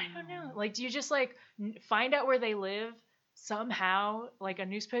 I don't know. Like, do you just like find out where they live somehow, like a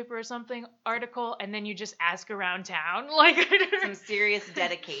newspaper or something article, and then you just ask around town? Like, some serious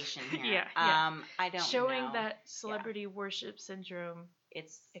dedication here. Yeah. I don't showing know. that celebrity worship syndrome.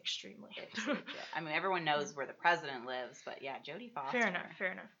 It's extremely. I mean, everyone knows where the president lives, but yeah, Jodie Foster.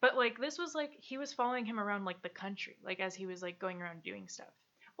 Fair enough. But like, this was like, he was following him around like the country, like as he was like going around doing stuff.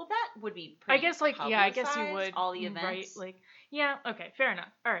 Well, that would be I guess like, yeah, I guess you would. All the events. Right, like, yeah, okay, fair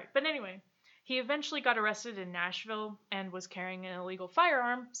enough. All right, but anyway, he eventually got arrested in Nashville and was carrying an illegal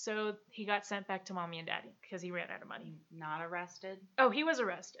firearm, so he got sent back to mommy and daddy because he ran out of money. Not arrested? Oh, he was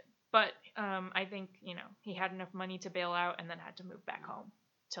arrested. But I think, he had enough money to bail out and then had to move back home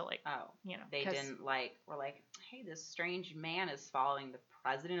to like, they didn't like, were like, hey, this strange man is following the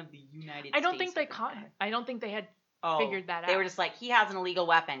president of the United States. I don't think they caught him. I don't think they had figured that out. They were just like, he has an illegal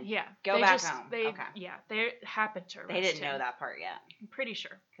weapon. Yeah. Go back home. Okay. Yeah, they happened to arrest him. They didn't know that part yet. I'm pretty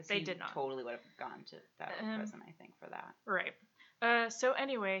sure. Because they did not. Totally would have gone to federal prison, I think, for that. Right. So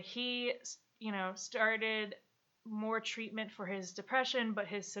anyway, he, started more treatment for his depression, but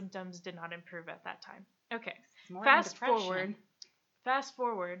his symptoms did not improve at that time. Okay. Fast forward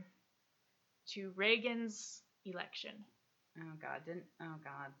to Reagan's election. Oh God.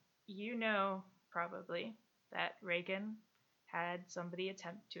 You know, probably, that Reagan had somebody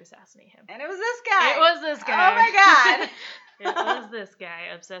attempt to assassinate him. And it was this guy. It was this guy. Oh my God. It was this guy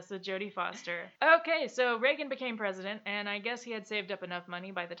obsessed with Jodie Foster. Okay, so Reagan became president, and I guess he had saved up enough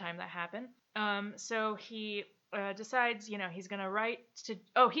money by the time that happened. So he decides, he's going to write to...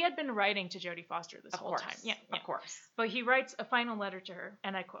 Oh, he had been writing to Jodie Foster this whole time. Yeah, of course. But he writes a final letter to her,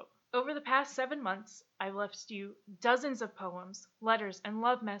 and I quote, "Over the past 7 months, I've left you dozens of poems, letters, and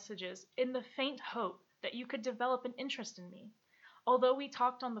love messages in the faint hope that you could develop an interest in me. Although we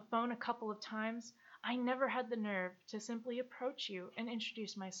talked on the phone a couple of times, I never had the nerve to simply approach you and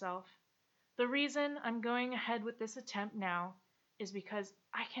introduce myself. The reason I'm going ahead with this attempt now is because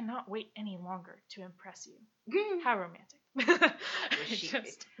I cannot wait any longer to impress you." How romantic. She's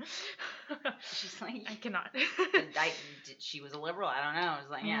like, I cannot. She was a liberal. I don't know.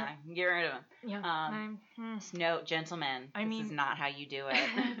 It's like, get rid of him. Yeah. No, gentlemen. This is not how you do it.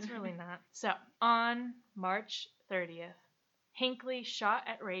 It's really not. So, on March 30th, Hinckley shot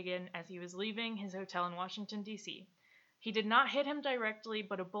at Reagan as he was leaving his hotel in Washington, D.C. He did not hit him directly,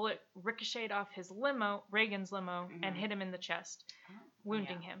 but a bullet ricocheted off Reagan's limo, and hit him in the chest,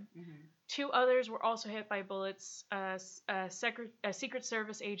 wounding him. Mm-hmm. 2 others were also hit by bullets, a Secret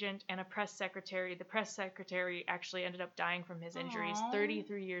Service agent and a press secretary. The press secretary actually ended up dying from his injuries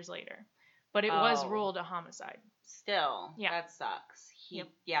 33 years later. But it was ruled a homicide. Still, that sucks.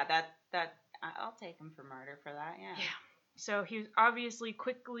 I'll take him for murder for that, yeah. So he was obviously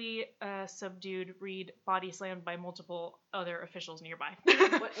quickly subdued, body slammed by multiple other officials nearby.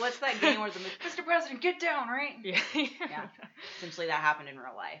 What's that game where Mr. President, get down, right? Yeah. Essentially, that happened in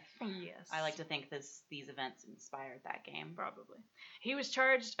real life. Yes. I like to think these events inspired that game. Probably. He was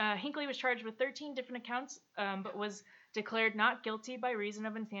charged. Hinckley was charged with 13 different accounts, but was declared not guilty by reason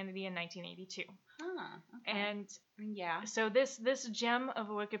of insanity in 1982. Okay. And so this gem of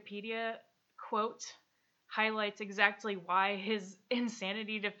a Wikipedia quote highlights exactly why his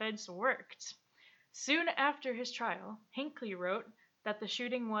insanity defense worked. Soon after his trial, Hinckley wrote that the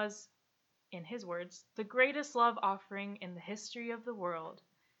shooting was, in his words, the greatest love offering in the history of the world,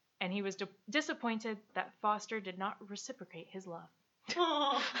 and he was disappointed that Foster did not reciprocate his love.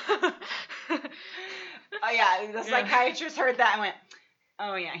 Oh yeah, the psychiatrist heard that and went,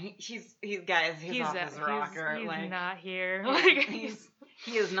 "Oh yeah, he's off his rocker. He's not here.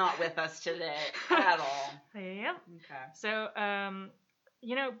 He is not with us today at all." Yep. Okay. So,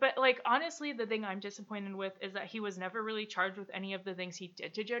 but honestly, the thing I'm disappointed with is that he was never really charged with any of the things he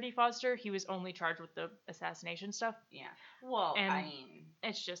did to Jodie Foster. He was only charged with the assassination stuff. Yeah. Well, and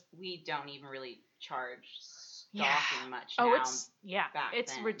it's just, we don't even really charge stalking much now.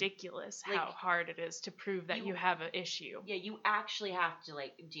 It's ridiculous how hard it is to prove that you have an issue. Yeah, you actually have to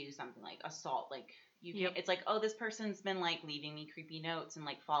do something like assault, You Yep. can't, it's like, oh, this person's been like leaving me creepy notes and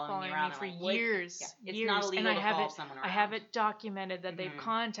like following me Following around me and, for like, what? years. Yeah, it's years. not illegal and to follow someone around. I have it documented that they've Mhm.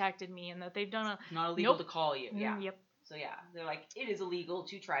 contacted me and that they've done a. It's not illegal Nope. to call you. Yeah. Yep. So yeah, they're like, it is illegal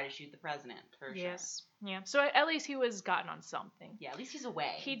to try to shoot the president for Yes. Yeah. So at least he was gotten on something. sure. Yeah, at least he's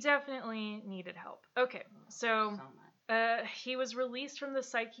away. He definitely needed help. Okay. So much. he was released from the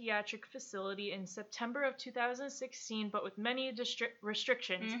psychiatric facility in September of 2016, but with many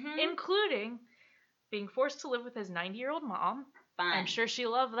restrictions, Mhm. including being forced to live with his 90-year-old mom. Fun. I'm sure she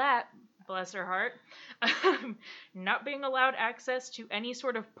loved that. Bless her heart. Not being allowed access to any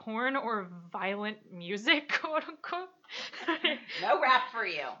sort of porn or violent music, quote unquote. No rap for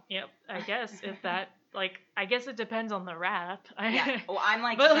you. Yep, I guess if that, I guess it depends on the rap. Yeah. Well, I'm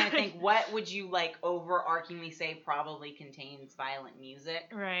like But, trying to think, what would you like overarchingly say probably contains violent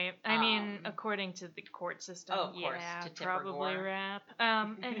music? Right. I mean, according to the court system, Oh, of course, yeah, to Tipper probably Gore. rap.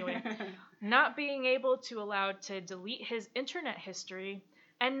 Anyway, not being able to allowed to delete his internet history,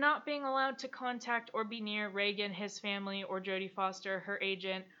 and not being allowed to contact or be near Reagan, his family, or Jodie Foster, her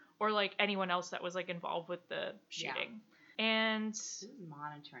agent, or like anyone else that was like involved with the shooting. And Who's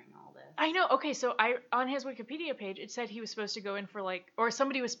monitoring all this? I know. Okay, so on his Wikipedia page, it said he was supposed to go in for or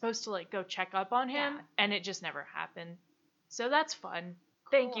somebody was supposed to go check up on him, Yeah. and it just never happened. So that's fun.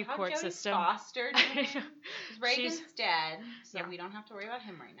 Thank you, How court Jodie system. Foster doing? 'Cause Reagan's dead, so Yeah. we don't have to worry about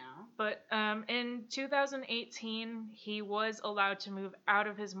him right now. But in 2018, he was allowed to move out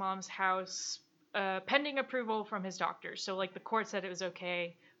of his mom's house, pending approval from his doctors. So the court said it was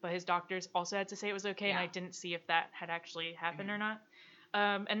okay, but his doctors also had to say it was okay, and I didn't see if that had actually happened or not.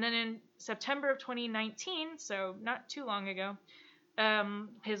 And then in September of 2019, so not too long ago,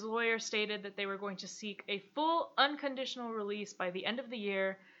 his lawyer stated that they were going to seek a full unconditional release by the end of the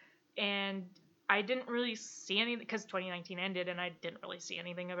year, and I didn't really see anything because 2019 ended and I didn't really see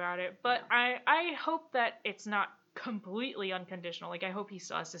anything about it. But I hope that it's not completely unconditional. I hope he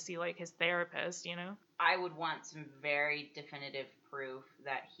still has to see his therapist, I would want some very definitive proof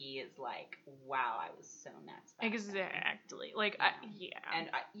that he is wow, I was so nuts. Exactly. Yeah. And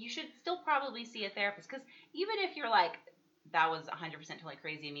you should still probably see a therapist, because even if you're that was 100% totally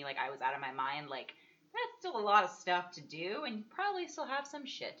crazy of me, I was out of my mind, that's still a lot of stuff to do, and you probably still have some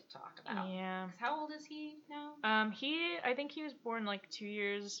shit to talk about. Yeah. 'Cause how old is he now? I think he was born 2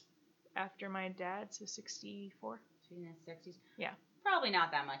 years after my dad, so 64. He's in his 60s. Yeah. Probably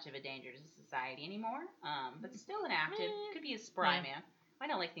not that much of a danger to society anymore, but still an active, could be a spry man. I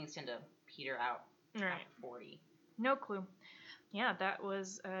know things tend to peter out after 40. No clue. Yeah, that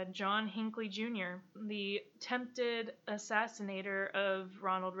was John Hinckley Jr., the attempted assassinator of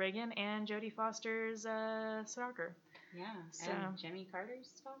Ronald Reagan and Jodie Foster's stalker. Yeah, So, and Jimmy Carter's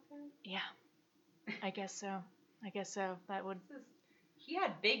stalker? Yeah, I guess so. That would... He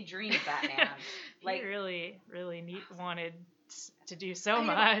had big dreams, that man. He really, really wanted to do so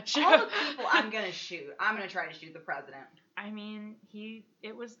much. All the people I'm going to try to shoot the president. I mean,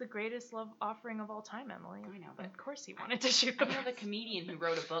 it was the greatest love offering of all time, Emily. I know, but of course he wanted to shoot the president. I know the comedian who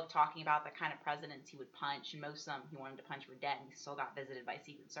wrote a book talking about the kind of presidents he would punch, and most of them he wanted to punch were dead, and he still got visited by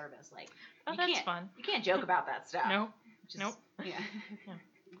Secret Service. That's fun. You can't joke about that stuff. Nope. Yeah.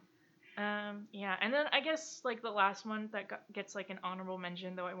 Yeah, and then I guess the last one that gets an honorable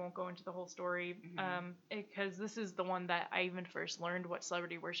mention, though I won't go into the whole story, because this is the one that I even first learned what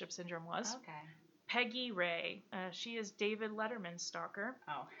celebrity worship syndrome was. Okay. Peggy Ray. She is David Letterman's stalker.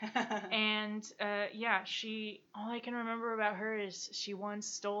 Oh. And all I can remember about her is she once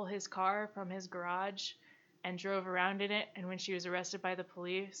stole his car from his garage and drove around in it, and when she was arrested by the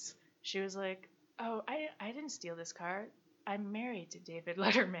police, she was like, "Oh, I didn't steal this car. I'm married to David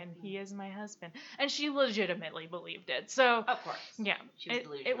Letterman. He is my husband." And she legitimately believed it. So, of course. Yeah. She was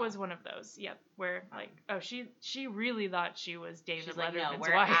delusional. It was one of those, where, she really thought she was David Letterman's no,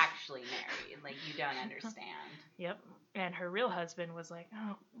 we're wife. actually married. You don't understand. Yep. And her real husband was like,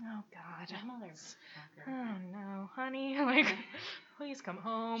 oh God. Motherfucker. Oh, no, honey. Please come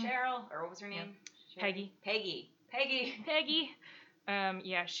home. Cheryl, or what was her name? Yeah. Peggy.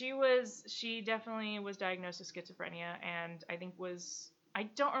 She definitely was diagnosed with schizophrenia, and I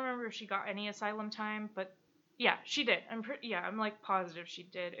don't remember if she got any asylum time, but yeah, she did. I'm positive she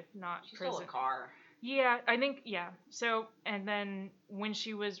did, if not she prison. Stole a car. Yeah, I think, yeah. So, and then when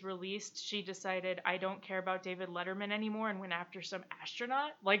she was released, she decided, I don't care about David Letterman anymore, and went after some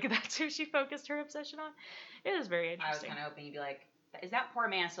astronaut. That's who she focused her obsession on. It was very interesting. I was kind of hoping you'd be like, is that poor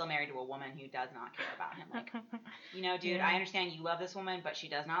man still married to a woman who does not care about him? Dude, I understand you love this woman, but she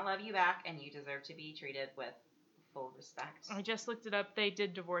does not love you back, and you deserve to be treated with full respect. I just looked it up. They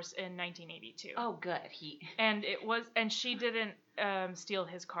did divorce in 1982. Oh, good. And she didn't steal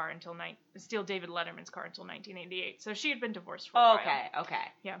his car until steal David Letterman's car until 1988. So she had been divorced for a while.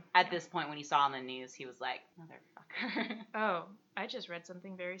 Okay. Yeah. At this point, when he saw on the news, he was like, motherfucker. Oh, I just read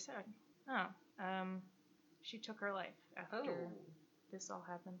something very sad. Oh, she took her life after this all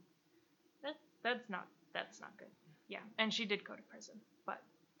happened. That's not good. Yeah, and she did go to prison, but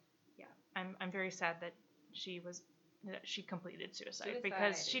yeah, I'm very sad that she completed suicide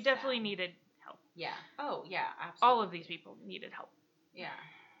because she definitely needed help. Yeah. Oh, yeah, absolutely. All of these people needed help. Yeah.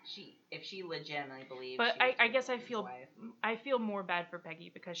 If she legitimately believed. But she I guess I wife. feel more bad for Peggy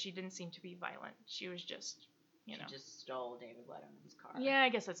because she didn't seem to be violent. She was just, She just stole David Letterman's car. Yeah, I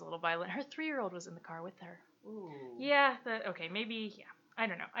guess that's a little violent. Her 3-year-old was in the car with her. Ooh. Yeah. Maybe. Yeah. I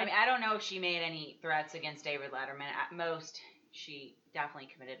don't know. I mean, I don't know if she made any threats against David Letterman. At most, she definitely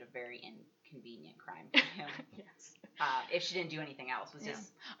committed a very inconvenient crime for him. Yes. If she didn't do anything else,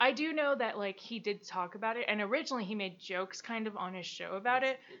 I do know that he did talk about it, and originally he made jokes kind of on his show about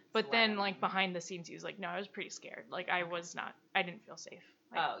it, but then behind the scenes he was like, no, I was pretty scared. I didn't feel safe.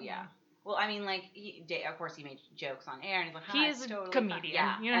 Yeah. Well, I mean, of course he made jokes on air, and he's like, he is a totally comedian.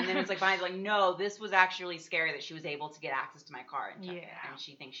 Yeah. You know? And then it's behind, no, this was actually scary that she was able to get access to my car and took it, and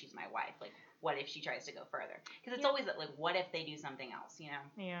she thinks she's my wife. What if she tries to go further? Because it's always what if they do something else,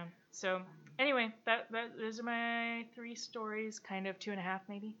 Yeah. So anyway, those are my 3 stories, kind of 2.5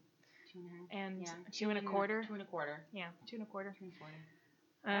 maybe. 2.5. And 2 1/4. 2 1/4. Yeah, 2 1/4. 2 1/4.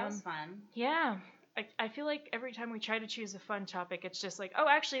 That was fun. Yeah. I feel like every time we try to choose a fun topic, it's just oh,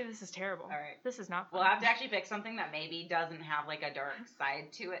 actually, this is terrible. All right. This is not fun. We'll have to actually pick something that maybe doesn't have a dark side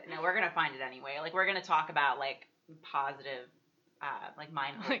to it. No, we're going to find it anyway. We're going to talk about positive,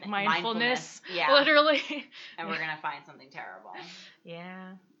 mindfulness. Yeah. Literally. And we're going to find something terrible.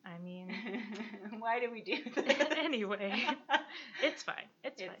 Yeah. I mean. Why did we do this? Anyway. It's fine.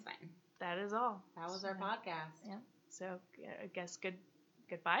 It's fine. That is all. That was our podcast. Yeah. So, I guess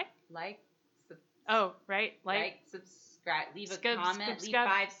goodbye. Like, subscribe, leave a comment, leave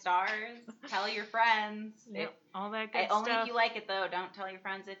 5 stars, tell your friends. All that good only stuff. if you like it, though. Don't tell your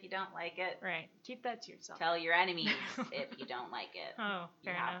friends if you don't like it. Right. Keep that to yourself. Tell your enemies if you don't like it. Oh,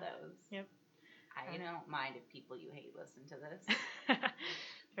 fair enough. You have those. Yep. I don't mind if people you hate listen to this.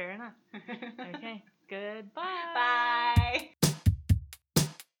 Fair enough. Okay. Goodbye. Bye.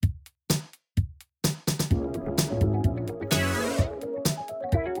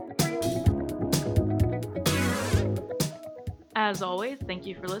 As always, thank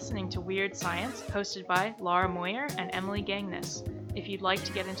you for listening to Weird Science, hosted by Laura Moyer and Emily Gangness. If you'd like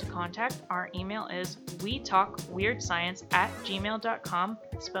to get into contact, our email is wetalkweirdScience@gmail.com,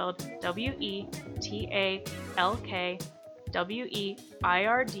 spelled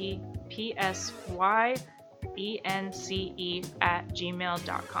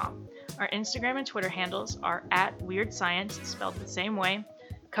Our Instagram and Twitter handles are @WeirdScience, spelled the same way.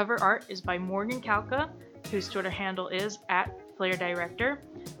 Cover art is by Morgan Kalka, whose Twitter handle is @FlareDirector.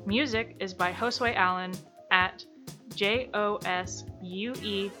 Music is by Josue Allen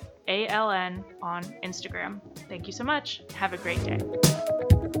 @JOSUEALN on Instagram. Thank you so much. Have a great day.